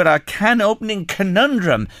help us with our can opening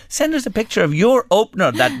conundrum, send us a picture of your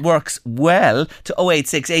opener that works well to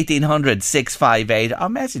 086 1800 658 or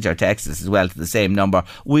message or text us as well to the same number.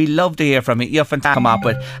 We love to hear from you. You're fantastic to come up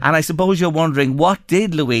with. And I suppose you're wondering, what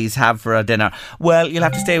did Louise have for a dinner? Well, you'll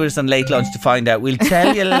have to stay with us on Late Lunch to find out. We'll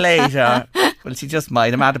tell you later. Well, she just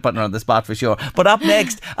might. I'm had to put her on the spot for sure. But up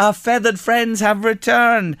next, our feathered friends have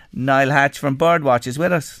returned. Niall Hatch from Birdwatch is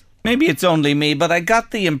with us. Maybe it's only me, but I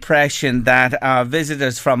got the impression that our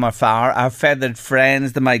visitors from afar, our feathered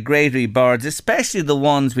friends, the migratory birds, especially the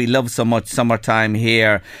ones we love so much summertime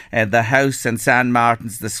here, the house and sand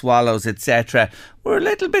martins, the swallows, etc., were a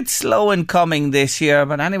little bit slow in coming this year.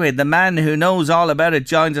 But anyway, the man who knows all about it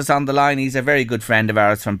joins us on the line. He's a very good friend of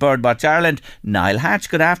ours from Birdwatch Ireland, Niall Hatch.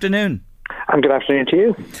 Good afternoon. And good afternoon to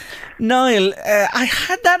you. Niall, I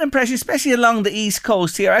had that impression, especially along the east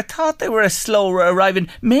coast here. I thought they were slow arriving.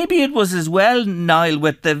 Maybe it was as well, Niall,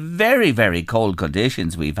 with the very, very cold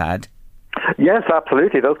conditions we've had. Yes,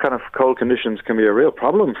 absolutely. Those kind of cold conditions can be a real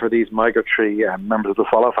problem for these migratory members of the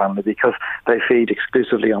swallow family because they feed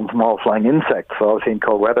exclusively on small flying insects. So obviously in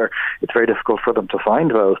cold weather, it's very difficult for them to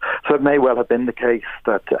find those. So it may well have been the case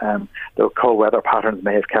that the cold weather patterns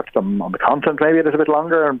may have kept them on the continent maybe a little bit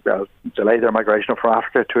longer and delayed their migration from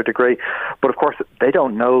Africa to a degree. But of course, they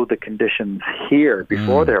don't know the conditions here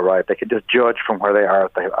before they arrive. They can just judge from where they are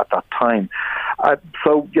at that time.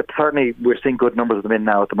 So certainly we're seeing good numbers of them in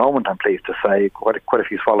now at the moment, I'm pleased to say. Quite a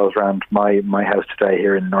few swallows around my house today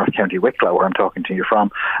here in North County Wicklow, where I'm talking to you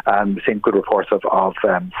from. We're seeing good reports of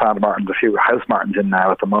sand martins, a few house martins in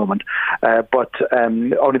now at the moment. But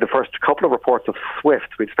only the first couple of reports of swifts.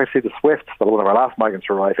 We expect to see the swifts, one of our last migrants,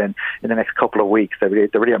 to arrive in the next couple of weeks. They're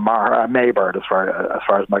really a May bird as far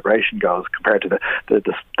as migration goes, compared to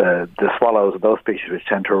the swallows of those species, which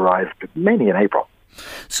tend to arrive mainly in April.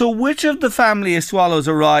 So which of the family of swallows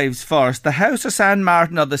arrives first, the house of San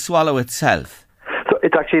Martin or the swallow itself? So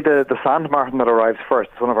it's actually the sand martin that arrives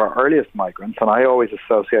first. It's one of our earliest migrants, and I always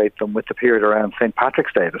associate them with the period around St.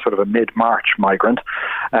 Patrick's Day. They're sort of a mid-March migrant,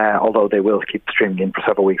 although they will keep streaming in for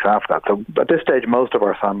several weeks after that. So at this stage, most of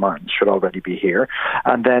our sand martins should already be here.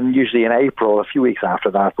 And then usually in April, a few weeks after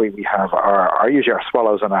that, we have usually our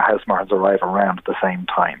swallows and our house martins arrive around at the same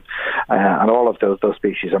time. And all of those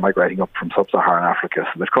species are migrating up from sub-Saharan Africa.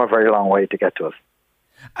 So they've come a very long way to get to us.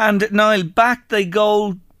 And Niall, back they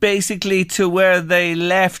go basically to where they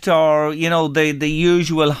left, or the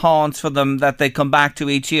usual haunts for them that they come back to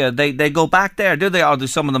each year. They go back there, do they, or do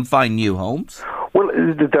some of them find new homes? Well,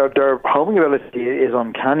 their homing ability is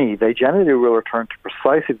uncanny. They generally will return to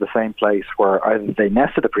precisely the same place where either they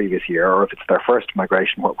nested the previous year, or if it's their first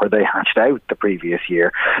migration, where they hatched out the previous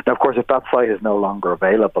year. Now, of course, if that site is no longer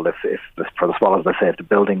available, if for the swallows, let's say, if the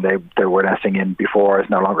building they were nesting in before is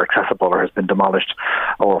no longer accessible or has been demolished,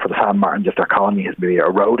 or for the sand martins, if their colony has maybe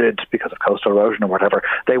eroded because of coastal erosion or whatever,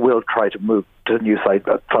 they will try to move to a new site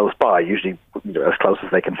close by, usually as close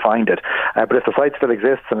as they can find it. But if the site still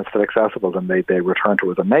exists and it's still accessible, then they return to it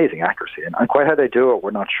with amazing accuracy. And quite how they do it,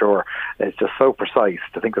 we're not sure. It's just so precise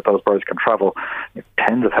to think that those birds can travel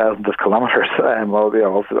tens of thousands of kilometres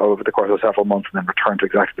over the course of several months and then return to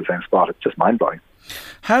exactly the same spot. It's just mind-blowing.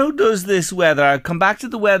 How does this weather, I'll come back to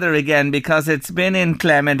the weather again because it's been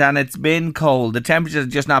inclement and it's been cold. The temperatures are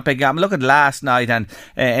just not picking up. Look at last night and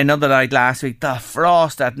another night last week. The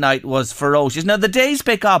frost at night was ferocious. Now the days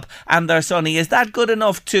pick up and they're sunny. Is that good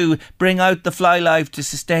enough to bring out the fly life to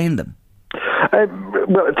sustain them?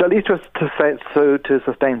 Well, it's at least to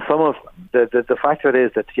sustain some of them. The fact of it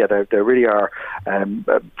is that they really are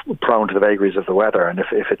prone to the vagaries of the weather, and if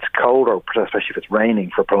it's cold, or especially if it's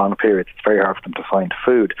raining for prolonged periods, it's very hard for them to find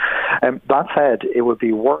food. That said, it would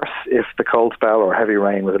be worse if the cold spell or heavy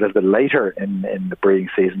rain was a little bit later in the breeding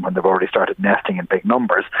season, when they've already started nesting in big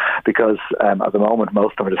numbers, because at the moment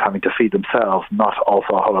most of them are just having to feed themselves, not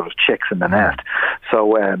also a whole lot of chicks in the nest.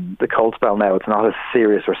 So the cold spell now, it's not as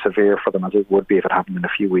serious or severe for them as it would be if it happened in a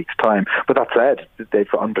few weeks' time. But that said, they've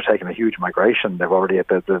undertaken a huge migration. They've already at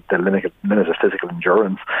the limit of physical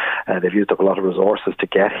endurance. They've used up a lot of resources to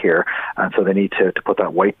get here, and so they need to put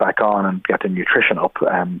that weight back on and get the nutrition up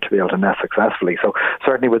to be able to nest successfully. So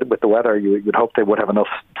certainly with the weather, you would hope they would have enough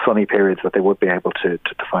sunny periods that they would be able to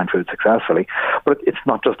find food successfully. But it's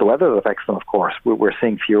not just the weather that affects them, of course. We're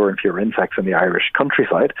seeing fewer and fewer insects in the Irish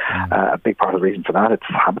countryside. A big part of the reason for that, it's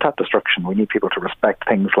habitat destruction. We need people to respect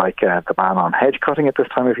things like the ban on hedge cutting at this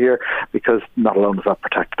time of year, because not alone does that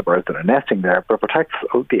protect the birds that are nesting there, but it protects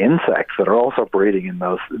the insects that are also breeding in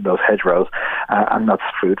those hedgerows, and that's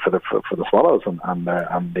food for the swallows and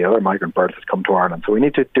the other migrant birds that come to Ireland. So we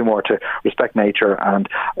need to do more to respect nature and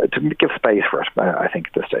to give space for it, I think,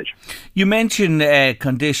 at this stage. You mentioned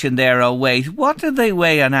condition there, or weight. What do they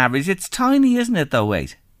weigh on average? It's tiny, isn't it, though,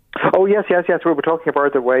 weight? Oh, yes. We're talking a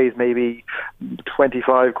bird that weighs maybe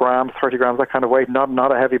 25 grams, 30 grams, that kind of weight.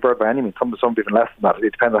 Not a heavy bird by any means. Some even less than that.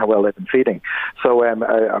 It depends on how well they've been feeding. So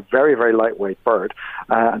a very, very lightweight bird.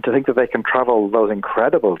 And to think that they can travel those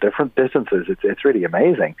incredible different distances, it's really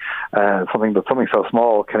amazing. Something so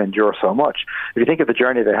small can endure so much. If you think of the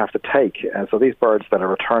journey they have to take, so these birds that are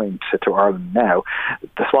returning to Ireland now,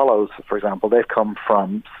 the swallows, for example, they've come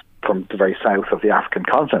from the very south of the African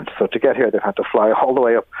continent. So to get here, they've had to fly all the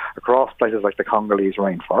way up across places like the Congolese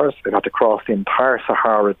rainforest. They've had to cross the entire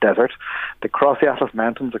Sahara Desert. They cross the Atlas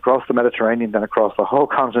Mountains, across the Mediterranean, then across the whole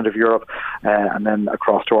continent of Europe, and then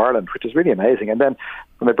across to Ireland, which is really amazing. And then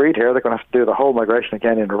when they breed here, they're going to have to do the whole migration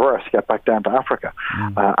again in reverse, get back down to Africa.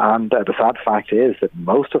 And the sad fact is that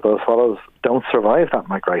most of those swallows don't survive that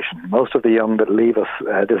migration. Most of the young that leave us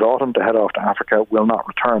this autumn to head off to Africa will not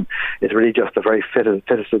return. It's really just the very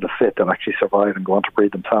fittest of the fit that actually survive and go on to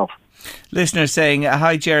breed themselves. Listeners saying,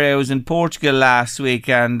 hi Jerry, I was in Portugal last week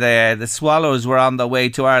and the swallows were on their way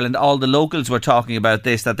to Ireland. All the locals were talking about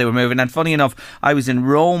this, that they were moving. And funny enough, I was in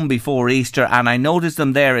Rome before Easter and I noticed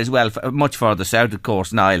them there as well, much further south of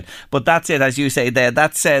course, Niall. But that's it, as you say there,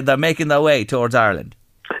 they're making their way towards Ireland.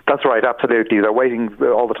 That's right, absolutely. They're waiting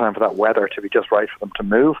all the time for that weather to be just right for them to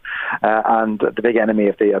move. And the big enemy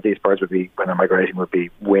of these birds would be, when they're migrating, would be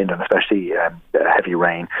wind, and especially heavy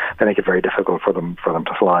rain. They make it very difficult for them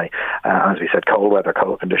to fly. As we said, cold weather,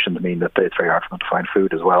 cold conditions mean that it's very hard for them to find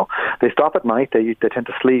food as well. They stop at night. They tend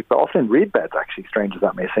to sleep, often in reed beds, actually, strange as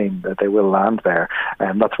that may seem, that they will land there.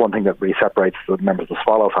 And that's one thing that really separates the members of the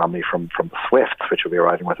swallow family from the swifts, which will be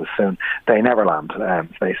arriving with us soon. They never land.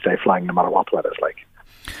 They stay flying no matter what the weather's like.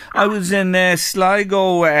 I was in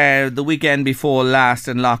Sligo the weekend before last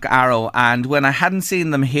in Lough Arrow, and when I hadn't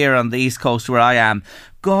seen them here on the east coast where I am,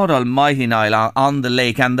 God almighty, Niall, on the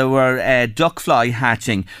lake, and there were duck fly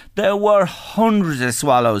hatching. There were hundreds of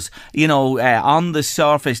swallows, on the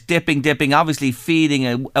surface, dipping, obviously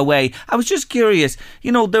feeding away. I was just curious,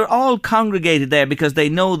 they're all congregated there because they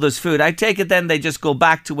know there's food. I take it then they just go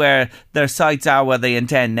back to where their sites are where they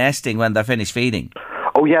intend nesting when they're finished feeding.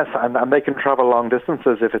 Oh yes, and they can travel long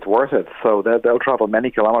distances if it's worth it. So they'll travel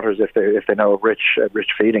many kilometres if they know of rich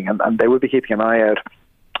feeding, and they will be keeping an eye out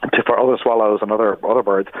for other swallows and other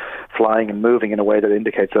birds flying and moving in a way that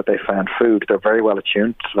indicates that they found food. They're very well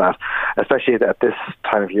attuned to that, especially at this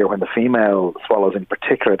time of year when the female swallows in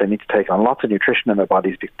particular, they need to take on lots of nutrition in their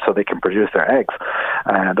bodies so they can produce their eggs.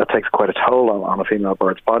 And that takes quite a toll on a female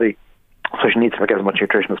bird's body. So she needs to get as much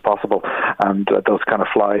nutrition as possible, and those kind of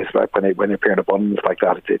flies, like when they appear in abundance like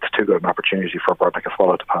that, it's too good an opportunity for a bird like a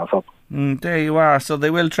swallow to pass up. There you are. So they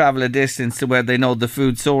will travel a distance to where they know the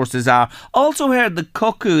food sources are. Also heard the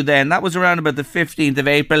cuckoo then, that was around about the 15th of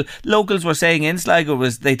April. Locals were saying in Sligo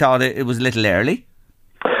they thought it was a little early.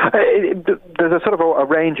 There's a sort of a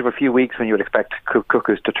range of a few weeks when you would expect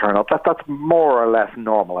cuckoos to turn up. That's more or less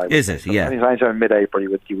normal. Is it? Yeah. Anytime mid-April,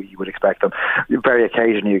 you would expect them. Very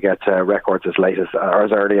occasionally, you get records as late as or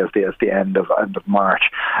as early as the end of March.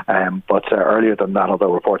 But earlier than that,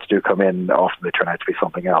 although reports do come in, often they turn out to be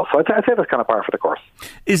something else. So I'd say that's kind of par for the course.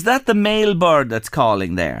 Is that the male bird that's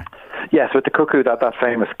calling there? Yes, with the cuckoo, that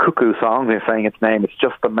famous cuckoo song, they're saying its name, it's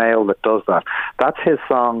just the male that does that. That's his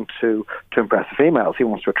song to impress the females. He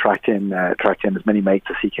wants to attract in as many mates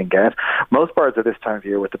as he can get. Most birds at this time of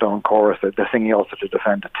year with the dawn chorus, they're singing also to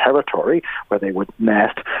defend a territory where they would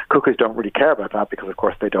nest. Cuckoos don't really care about that because, of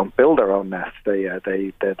course, they don't build their own nests. The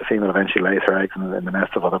female eventually lays her eggs in the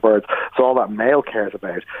nests of other birds. So all that male cares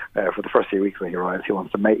about for the first few weeks when he arrives, he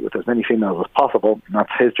wants to mate with as many females as possible, and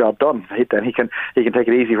that's his job done. Then he can take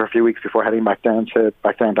it easy for a few weeks before heading back down to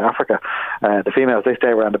Africa. The females, they stay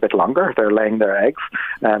around a bit longer. They're laying their eggs,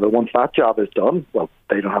 but once that job is done, well,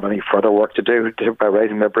 they don't have any further work to do by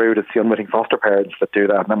raising their brood. It's the unwitting foster parents that do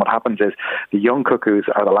that. And then what happens is the young cuckoos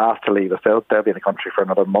are the last to leave us. They'll be in the country for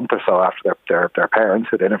another month or so after their parents,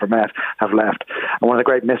 who they never met, have left. And one of the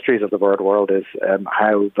great mysteries of the bird world is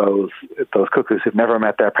how those cuckoos who've never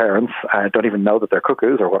met their parents, don't even know that they're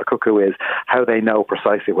cuckoos or what a cuckoo is, how they know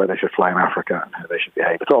precisely where they should fly in Africa and how they should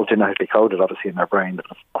behave. It's all genetically coded, obviously, in their brain, but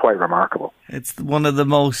it's quite remarkable. It's one of the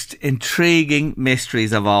most intriguing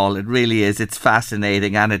mysteries of all. It really is. It's fascinating,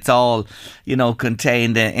 and it's all,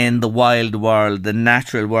 contained in the wild world, the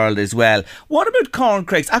natural world as well. What about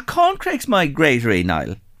corncrakes? Are corncrakes migratory,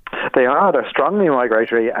 Niall? They are. They're strongly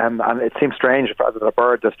migratory, and it seems strange for a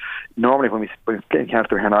bird that normally when we encounter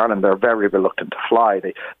them here in Ireland, they're very reluctant to fly.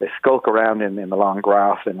 They skulk around in the long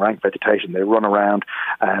grass, in rank vegetation. They run around,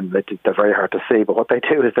 and they're very hard to see. But what they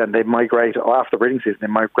do is then they migrate after the breeding season. They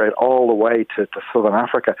migrate all the way to southern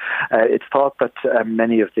Africa. It's thought that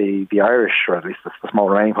many of the Irish, or at least the small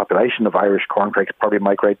remaining population of Irish corncrakes, probably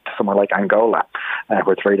migrate to somewhere like Angola,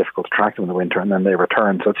 where it's very difficult to track them in the winter, and then they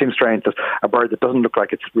return. So it seems strange that a bird that doesn't look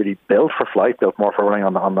like it's really built for flight, built more for running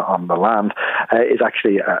on the land, is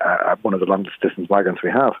actually one of the longest distance migrants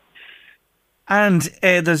we have. And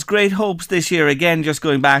there's great hopes this year, again, just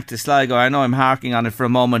going back to Sligo. I know I'm harking on it for a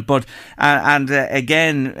moment, but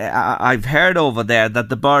again, I've heard over there that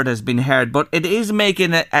the bird has been heard, but it is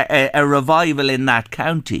making a revival in that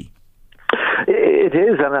county. It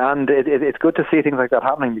is, and it's good to see things like that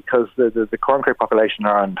happening, because the corncrake population in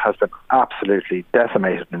Ireland has been absolutely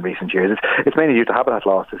decimated in recent years. It's mainly due to habitat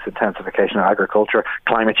loss, this intensification of agriculture.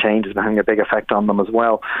 Climate change has been having a big effect on them as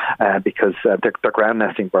well, because they're ground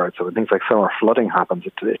nesting birds. So when things like summer flooding happens,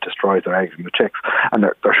 it destroys their eggs and the chicks. And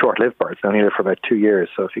they're short-lived birds. They only live for about 2 years.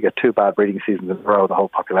 So if you get 2 bad breeding seasons in a row, the whole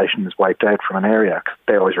population is wiped out from an area.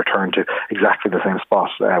 They always return to exactly the same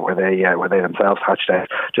spot where they themselves hatched out,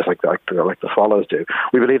 just like the swallows do.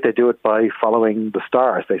 We believe they do it by following the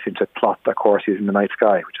stars. They seem to plot their course using the night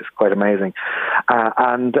sky, which is quite amazing.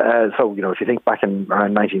 So, if you think back in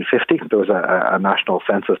around 1950, there was a national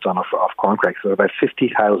census done of corncrakes. There were about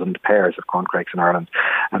 50,000 pairs of corncrakes in Ireland,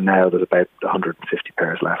 and now there's about 150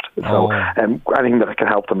 pairs left. So anything that can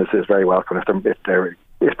help them is very welcome. If they're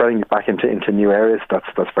spreading back into new areas, that's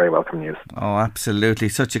very welcome news. Oh, absolutely.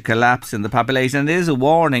 Such a collapse in the population. It is a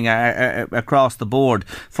warning across the board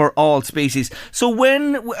for all species. So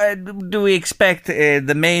when do we expect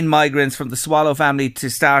the main migrants from the swallow family to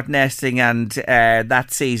start nesting and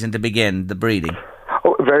that season to begin, the breeding?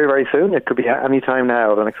 very, very soon. It could be any time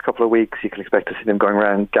now. The next couple of weeks, you can expect to see them going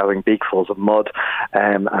around gathering beakfuls of mud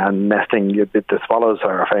and nesting. The swallows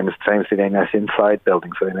are famously they nest inside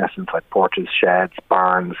buildings, so they nest inside porches, sheds,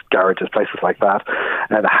 barns, garages, places like that.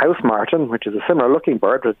 The house martin, which is a similar looking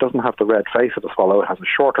bird, but it doesn't have the red face of the swallow. It has a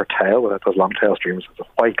shorter tail without those long tail streamers. It's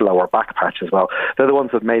a white lower back patch as well. They're the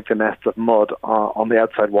ones that made the nests of mud on the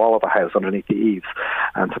outside wall of the house underneath the eaves,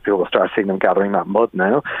 and so people will start seeing them gathering that mud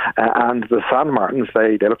now. And the sand martins,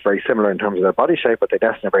 they look very similar in terms of their body shape, but they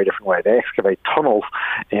nest in a very different way. They excavate tunnels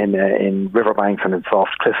in riverbanks and in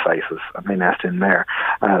soft cliff faces, and they nest in there.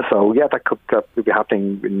 So yeah, that could be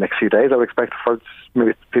happening in the next few days. I would expect for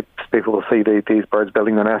maybe people will see these birds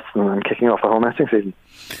building their nests and kicking off the whole nesting season.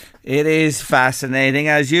 It is fascinating.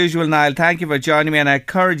 As usual, Niall, thank you for joining me, and I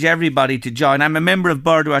encourage everybody to join. I'm a member of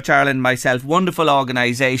Birdwatch Ireland myself. Wonderful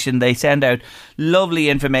organisation. They send out lovely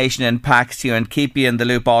information in packs to you and keep you in the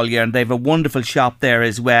loop all year, and they have a wonderful shop there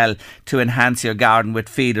as well to enhance your garden with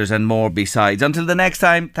feeders and more besides. Until the next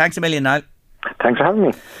time, thanks a million, Niall. Thanks for having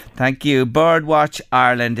me. Thank you. Birdwatch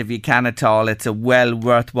Ireland, if you can at all. It's a well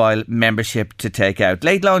worthwhile membership to take out.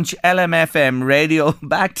 Late Lunch, LMFM Radio,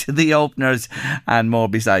 back to the openers and more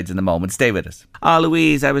besides in a moment. Stay with us.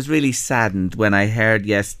 Louise, I was really saddened when I heard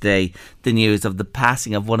yesterday the news of the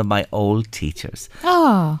passing of one of my old teachers.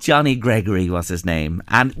 Oh. Johnny Gregory was his name.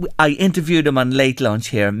 And I interviewed him on Late Lunch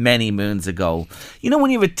here many moons ago. You know,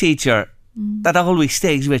 when you have a teacher that always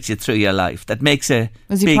stays with you through your life, that makes a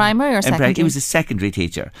Was he primary or secondary? He was a secondary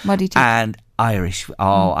teacher. What did he teach? And Irish.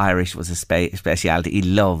 Irish was a speciality. He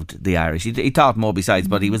loved the Irish. He taught more besides,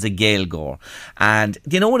 but he was a Gaeilgeoir. And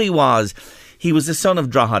do you know what he was? He was the son of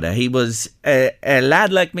Drogheda. He was a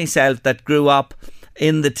lad like myself that grew up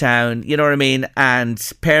in the town, you know what I mean? And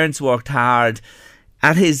parents worked hard.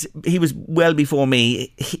 He was well before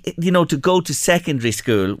me. To go to secondary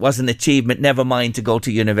school was an achievement, never mind to go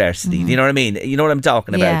to university. Mm-hmm. You know what I mean? You know what I'm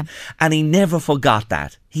talking about? Yeah. And he never forgot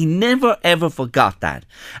that. He never ever forgot that.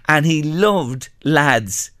 And he loved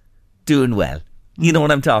lads doing well. You know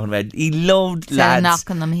what I'm talking about? He loved lads.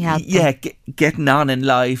 Knocking them, he had them. Yeah, getting on in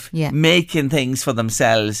life, yeah, making things for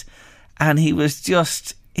themselves. And he was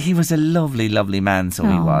a lovely, lovely man, so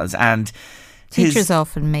he was. And teachers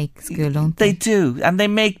often make school, don't they? They do, and they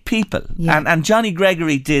make people. Yeah. And Johnny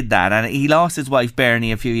Gregory did that, and he lost his wife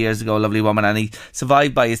Bernie a few years ago, a lovely woman, and he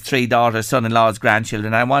survived by his 3 daughters, son-in-laws,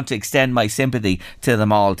 grandchildren. I want to extend my sympathy to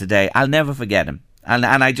them all today. I'll never forget him. And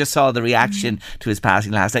I just saw the reaction to his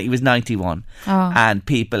passing last night. He was 91. Oh. And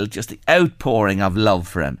people, just the outpouring of love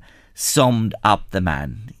for him, summed up the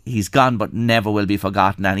man. He's gone but never will be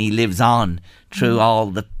forgotten, and he lives on through all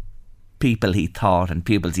the people he taught and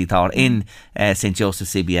pupils he taught in St. Joseph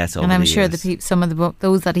CBS over and I'm the sure years. some of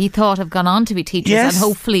those that he taught have gone on to be teachers, yes, and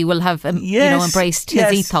hopefully will have embraced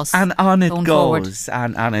his ethos. And on it goes forward.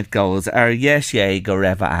 And on it goes. Yeshe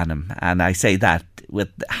Goreva Anam. And I say that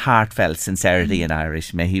with heartfelt sincerity in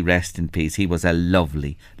Irish. May he rest in peace. He was a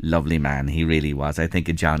lovely, lovely man. He really was. I think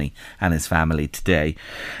of Johnny and his family today.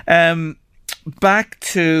 Back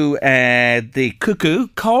to the cuckoo.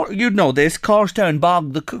 You know this, Corstown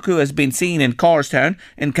Bog. The cuckoo has been seen in Corstown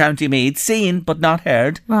in County Meath. Seen but not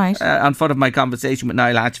heard. Right. On foot of my conversation with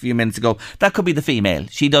Niall Hatch a few minutes ago. That could be the female.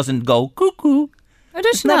 She doesn't go cuckoo.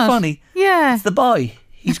 Isn't that funny? Yeah. It's the boy.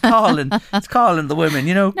 He's calling. It's calling the women,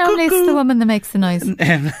 you know. Normally it's the woman that makes the noise.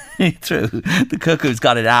 True. The cuckoo's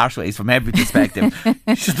got it arseways from every perspective.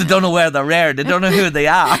 They don't know where they're rare. They don't know who they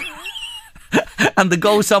are. And they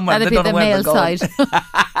go somewhere. That'd they don't be know the where male they're going.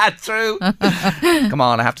 side. True. Come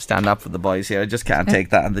on, I have to stand up for the boys here. I just can't take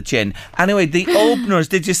that on the chin. Anyway, the openers.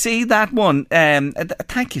 Did you see that one?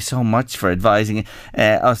 Thank you so much for advising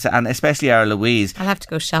us, and especially our Louise. I'll have to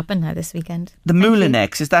go shopping now this weekend. The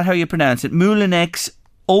Moulinex, is that how you pronounce it? Moulinex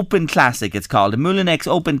Open Classic, it's called. A Moulinex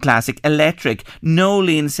Open Classic electric.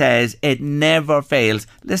 Nolene says it never fails.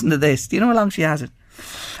 Listen to this. Do you know how long she has it?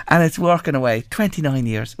 And it's working away. 29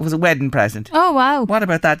 years. It was a wedding present. Oh, wow. What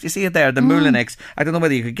about that? You see it there, the Moulinex. I don't know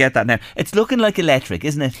whether you could get that now. It's looking like electric,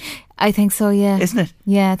 isn't it? I think so, yeah. Isn't it?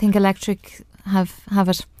 Yeah, I think electric have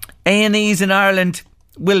it. A&Es in Ireland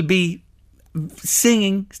will be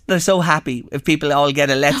singing. They're so happy if people all get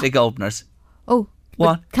electric openers. Oh,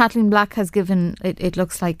 what? Kathleen Black has given it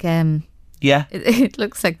looks like yeah. It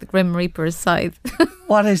looks like the Grim Reaper's scythe.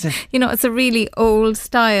 What is it? You know, it's a really old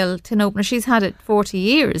style tin opener. She's had it 40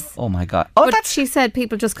 years. Oh my God. Oh, but she said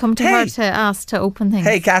people just come to her to ask to open things.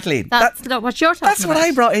 Hey, Kathleen. That's what you're talking about. That's what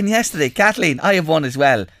I brought in yesterday. Kathleen, I have one as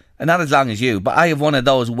well. Not as long as you, but I have one of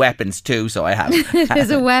those weapons too, so I have. It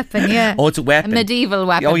is a weapon, yeah. Oh, it's a weapon. A medieval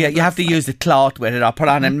weapon. Oh, yeah, you have to use the cloth with it or put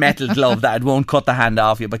on a metal glove that it won't cut the hand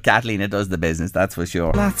off you, but Kathleen, it does the business, that's for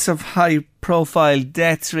sure. Lots of high-profile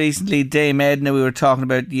deaths recently. Dame Edna, we were talking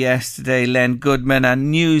about yesterday, Len Goodman,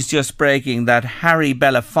 and news just breaking that Harry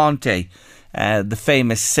Belafonte, the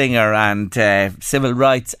famous singer and civil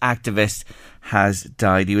rights activist, has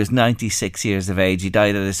died. He was 96 years of age. He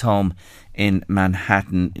died at his home in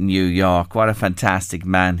Manhattan, New York. What a fantastic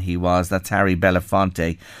man he was. That's Harry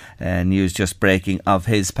Belafonte. News just breaking of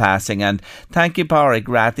his passing. And thank you, Pádraig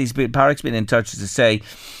Rath. Pádraig's been in touch to say,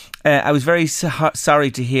 I was very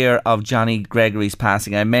sorry to hear of Johnny Gregory's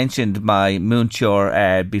passing. I mentioned my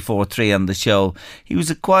Moonshore before 3 on the show. He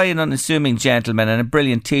was a quiet, unassuming gentleman and a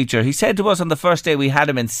brilliant teacher. He said to us on the first day we had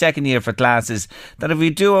him in second year for classes that if we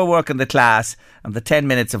do our work in the class and the 10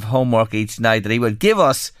 minutes of homework each night, that he would give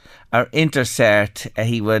us our intercert.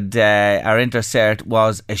 Our intercert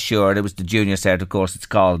was assured. It was the junior cert, of course it's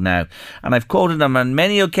called now. And I've quoted him on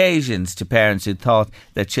many occasions to parents who thought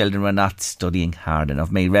their children were not studying hard enough.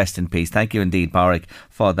 May he rest in peace. Thank you indeed, Pádraig,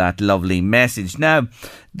 for that lovely message. Now,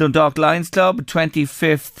 Dundalk Lions Club,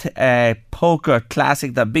 25th Poker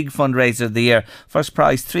Classic, the big fundraiser of the year. First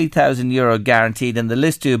prize, €3,000 guaranteed in the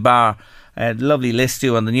Listu Bar. Lovely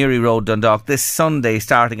Listu on the Newry Road, Dundalk, this Sunday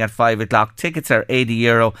starting at 5 o'clock. Tickets are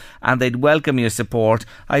 €80 and they'd welcome your support.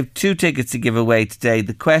 I have 2 tickets to give away today.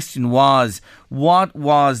 The question was, what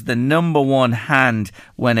was the number one hand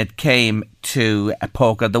when it came to a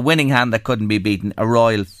poker? The winning hand that couldn't be beaten, a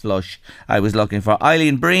royal flush. I was looking for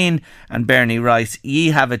Eileen Breen and Bernie Rice.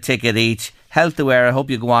 Ye have a ticket each. Health aware, I hope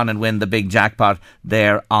you go on and win the big jackpot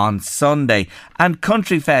there on Sunday. And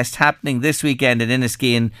Country Fest happening this weekend in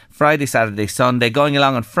Inniskeen, Friday, Saturday, Sunday. Going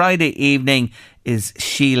along on Friday evening is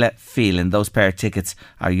Sheila Phelan. Those pair of tickets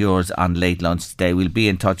are yours on Late Lunch today. We'll be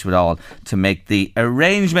in touch with all to make the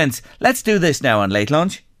arrangements. Let's do this now on Late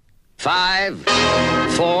Lunch. 5,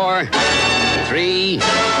 4, 3,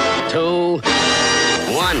 2,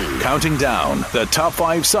 1. Counting down the top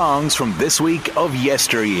 5 songs from this week of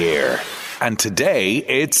yesteryear. And today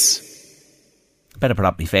it's... Better put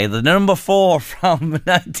up me fade. The number 4 from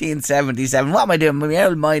 1977. What am I doing? My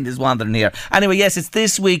old mind is wandering here. Anyway, yes, it's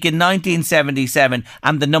this week in 1977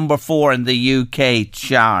 and the number 4 in the UK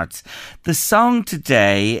charts. The song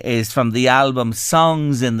today is from the album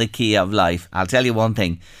Songs in the Key of Life. I'll tell you one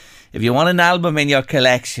thing. If you want an album in your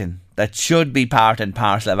collection that should be part and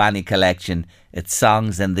parcel of any collection, it's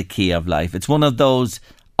Songs in the Key of Life. It's one of those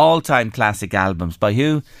all-time classic albums. By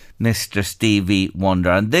who? Mr. Stevie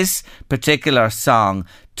Wonder. And this particular song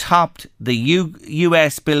topped the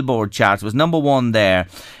US Billboard charts, was number 1 there.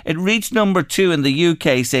 It reached number 2 in the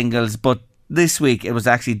UK singles, but this week it was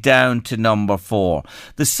actually down to number 4.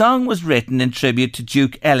 The song was written in tribute to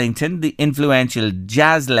Duke Ellington, the influential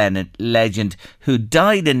jazz legend who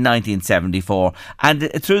died in 1974.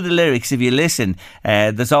 And through the lyrics, if you listen,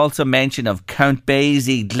 there's also mention of Count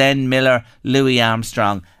Basie, Glenn Miller, Louis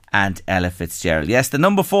Armstrong and Ella Fitzgerald. Yes, the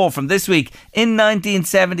number 4 from this week in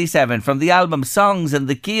 1977 from the album Songs in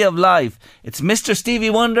the Key of Life. It's Mr. Stevie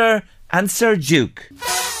Wonder and Sir Duke.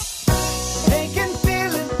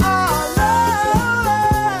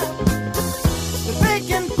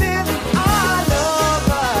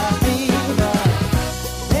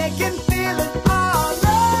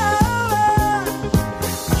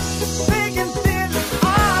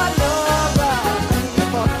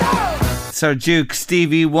 Sir Duke,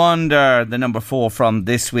 Stevie Wonder, the number 4 from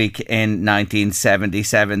this week in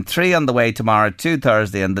 1977. 3 on the way tomorrow, 2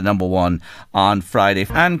 Thursday, and the number 1 on Friday.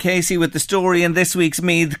 Anne Casey with the story in this week's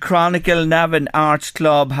Meath Chronicle. Navan Arch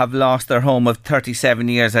Club have lost their home of 37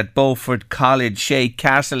 years at Beaufort College. Shay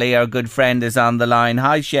Casserly, our good friend, is on the line.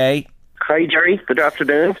 Hi, Shay. Hi, Jerry. Good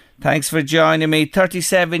afternoon. Thanks for joining me.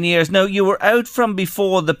 37 years. Now, you were out from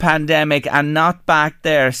before the pandemic and not back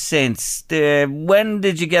there since. When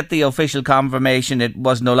did you get the official confirmation it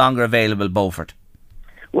was no longer available, Beaufort?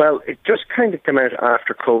 Well, it just kind of came out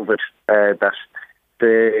after COVID that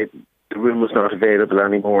the room was not available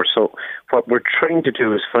anymore. So what we're trying to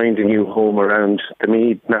do is find a new home around the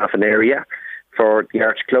Meath Navan area for the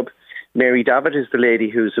Arch Club. Mary Davitt is the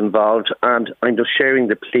lady who's involved, and I'm just sharing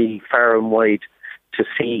the plea far and wide to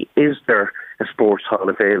see, is there a sports hall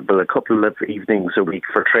available a couple of evenings a week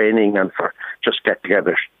for training and for just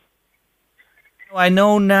get-togethers. I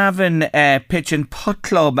know Navan Pitch and Putt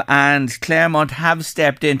Club and Claremont have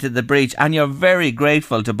stepped into the breach, and you're very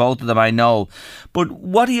grateful to both of them, I know. But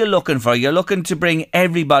what are you looking for? You're looking to bring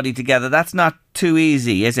everybody together. That's not too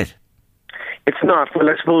easy, is it? It's not. Well,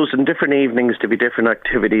 I suppose in different evenings to be different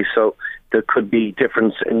activities, so there could be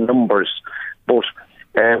difference in numbers. But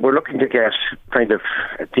we're looking to get kind of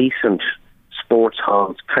a decent sports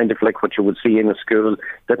halls, kind of like what you would see in a school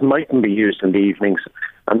that mightn't be used in the evenings,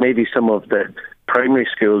 and maybe some of the primary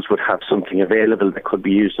schools would have something available that could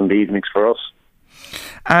be used in the evenings for us.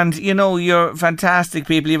 And, you know, you're fantastic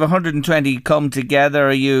people. You have 120 come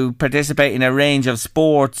together. You participate in a range of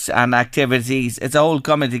sports and activities. It's a whole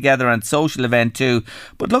coming together and social event too.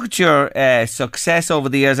 But look at your success over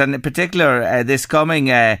the years, and in particular this coming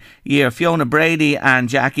year, Fiona Brady and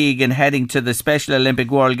Jack Egan heading to the Special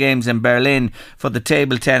Olympic World Games in Berlin for the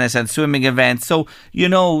table tennis and swimming events. So, you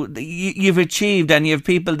know, you've achieved, and you have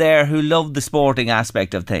people there who love the sporting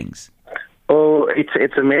aspect of things. Oh,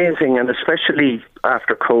 it's amazing, and especially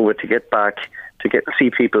after COVID, to get to see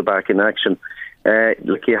people back in action.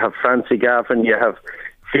 Like you have Francie Gavin, you have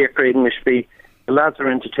Fiacre Englishby. The lads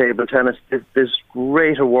are into table tennis. There's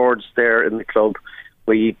great awards there in the club.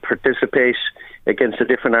 We participate against the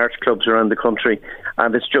different arts clubs around the country,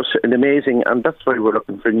 and it's just an amazing. And that's why we're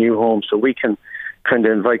looking for a new home, so we can kind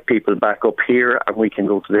of invite people back up here, and we can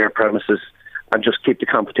go to their premises and just keep the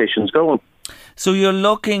competitions going. So you're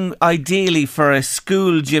looking ideally for a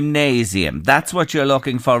school gymnasium. That's what you're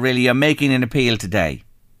looking for, really. You're making an appeal today.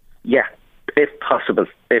 Yeah, if possible.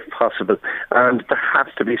 And there has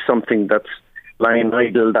to be something that's lying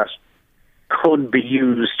idle that could be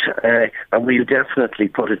used, and we'll definitely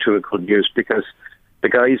put it to a good use, because the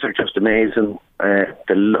guys are just amazing.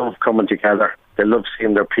 They love coming together. They love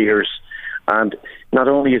seeing their peers. And not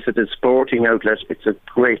only is it a sporting outlet, it's a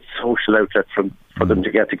great social outlet for them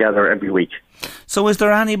to get together every week. So is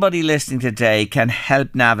there anybody listening today can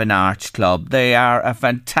help Navan Arts Club? They are a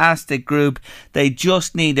fantastic group. They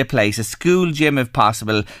just need a place, a school gym if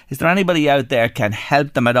possible. Is there anybody out there can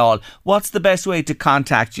help them at all? What's the best way to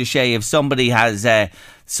contact you, Shay, if somebody has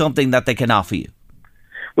something that they can offer you?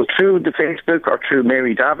 Well, through the Facebook or through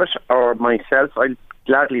Mary Davitt or myself, I'll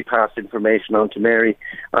gladly pass information on to Mary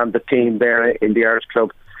and the team there in the Arts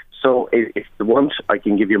Club. So if you want, I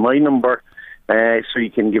can give you my number, so you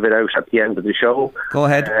can give it out at the end of the show. Go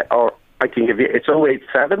ahead. Or I can give you, it's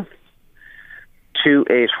 087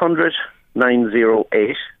 2800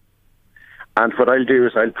 908. And what I'll do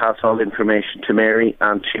is I'll pass all information to Mary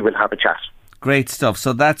and she will have a chat. Great stuff.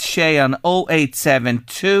 So that's Shay on 087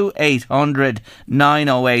 2800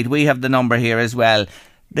 908. We have the number here as well.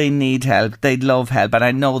 They need help. They'd love help. And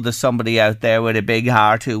I know there's somebody out there with a big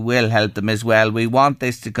heart who will help them as well. We want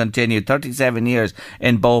this to continue. 37 years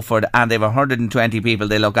in Beaufort, and they have 120 people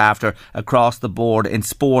they look after across the board in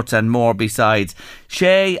sports and more besides.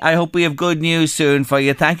 Shay, I hope we have good news soon for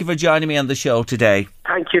you. Thank you for joining me on the show today.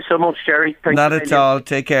 Thank you so much, Jerry. Not at all.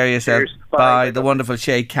 Take care of yourself. Cheers. Bye. The wonderful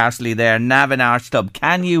Shay Castley there, Navan Arts Club.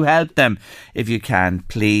 Can you help them? If you can,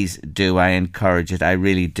 please do. I encourage it. I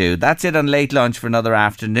really do. That's it on Late Lunch for another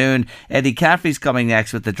afternoon. Eddie Caffrey's coming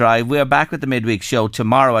next with The Drive. We're back with the midweek show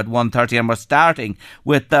tomorrow at 1:30, and we're starting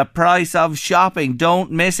with the price of shopping.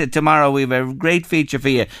 Don't miss it tomorrow. We have a great feature for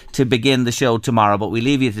you to begin the show tomorrow, but we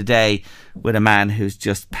leave you today with a man who's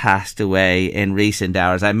just passed away in recent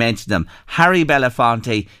hours. I mentioned him, Harry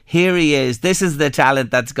Belafonte. Here he is. This is the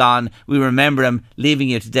talent that's gone. We remember him, leaving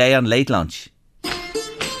you today on Late Lunch.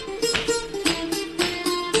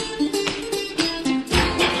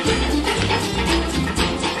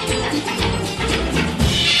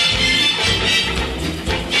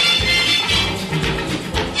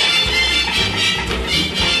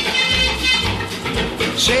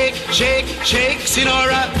 Shake, shake, shake,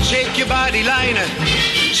 Sinora, shake your body liner.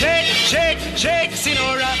 Shake, shake, shake,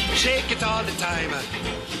 Sinora, shake it all the time.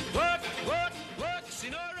 Work, work, work,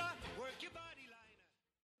 Sinora, work your body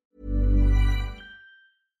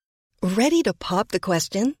liner. Ready to pop the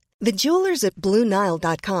question? The jewelers at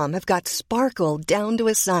BlueNile.com have got sparkle down to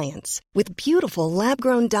a science with beautiful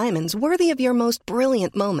lab-grown diamonds worthy of your most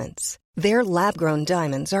brilliant moments. Their lab-grown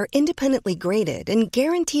diamonds are independently graded and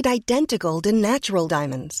guaranteed identical to natural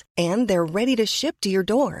diamonds, and they're ready to ship to your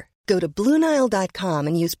door. Go to BlueNile.com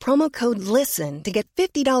and use promo code LISTEN to get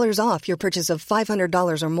 $50 off your purchase of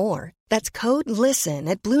 $500 or more. That's code LISTEN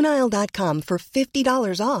at BlueNile.com for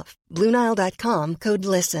 $50 off. BlueNile.com, code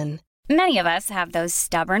LISTEN. Many of us have those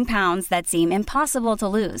stubborn pounds that seem impossible to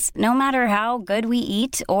lose, no matter how good we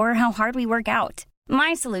eat or how hard we work out.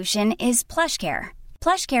 My solution is PlushCare.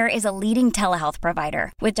 PlushCare is a leading telehealth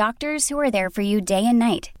provider with doctors who are there for you day and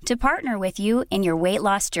night to partner with you in your weight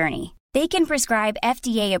loss journey. They can prescribe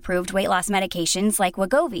FDA-approved weight loss medications like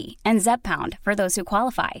Wegovy and Zepbound for those who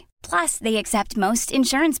qualify. Plus, they accept most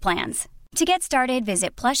insurance plans. To get started,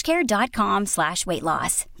 visit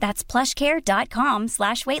plushcare.com/weightloss. That's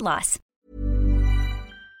plushcare.com/weightloss.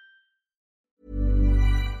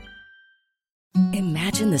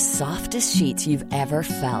 Imagine the softest sheets you've ever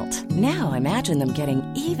felt. Now imagine them getting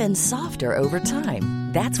even softer over time.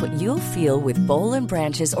 That's what you'll feel with Boll &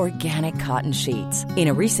 Branch's organic cotton sheets. In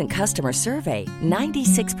a recent customer survey,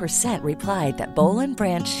 96% replied that Boll &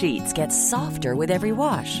 Branch sheets get softer with every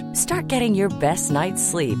wash. Start getting your best night's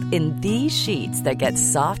sleep in these sheets that get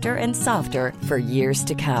softer and softer for years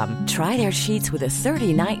to come. Try their sheets with a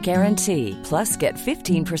 30-night guarantee. Plus, get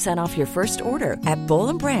 15% off your first order at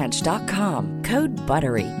bollandbranch.com. Code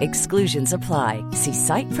BUTTERY. Exclusions apply. See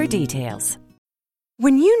site for details.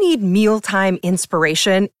 When you need mealtime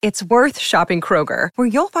inspiration, it's worth shopping Kroger, where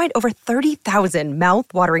you'll find over 30,000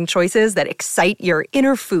 mouth-watering choices that excite your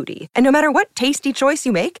inner foodie. And no matter what tasty choice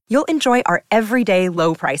you make, you'll enjoy our everyday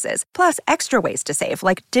low prices, plus extra ways to save,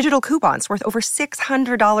 like digital coupons worth over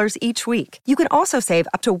 $600 each week. You can also save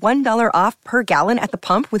up to $1 off per gallon at the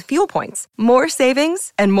pump with fuel points. More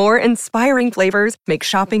savings and more inspiring flavors make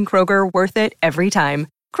shopping Kroger worth it every time.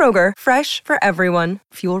 Kroger, fresh for everyone.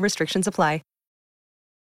 Fuel restrictions apply.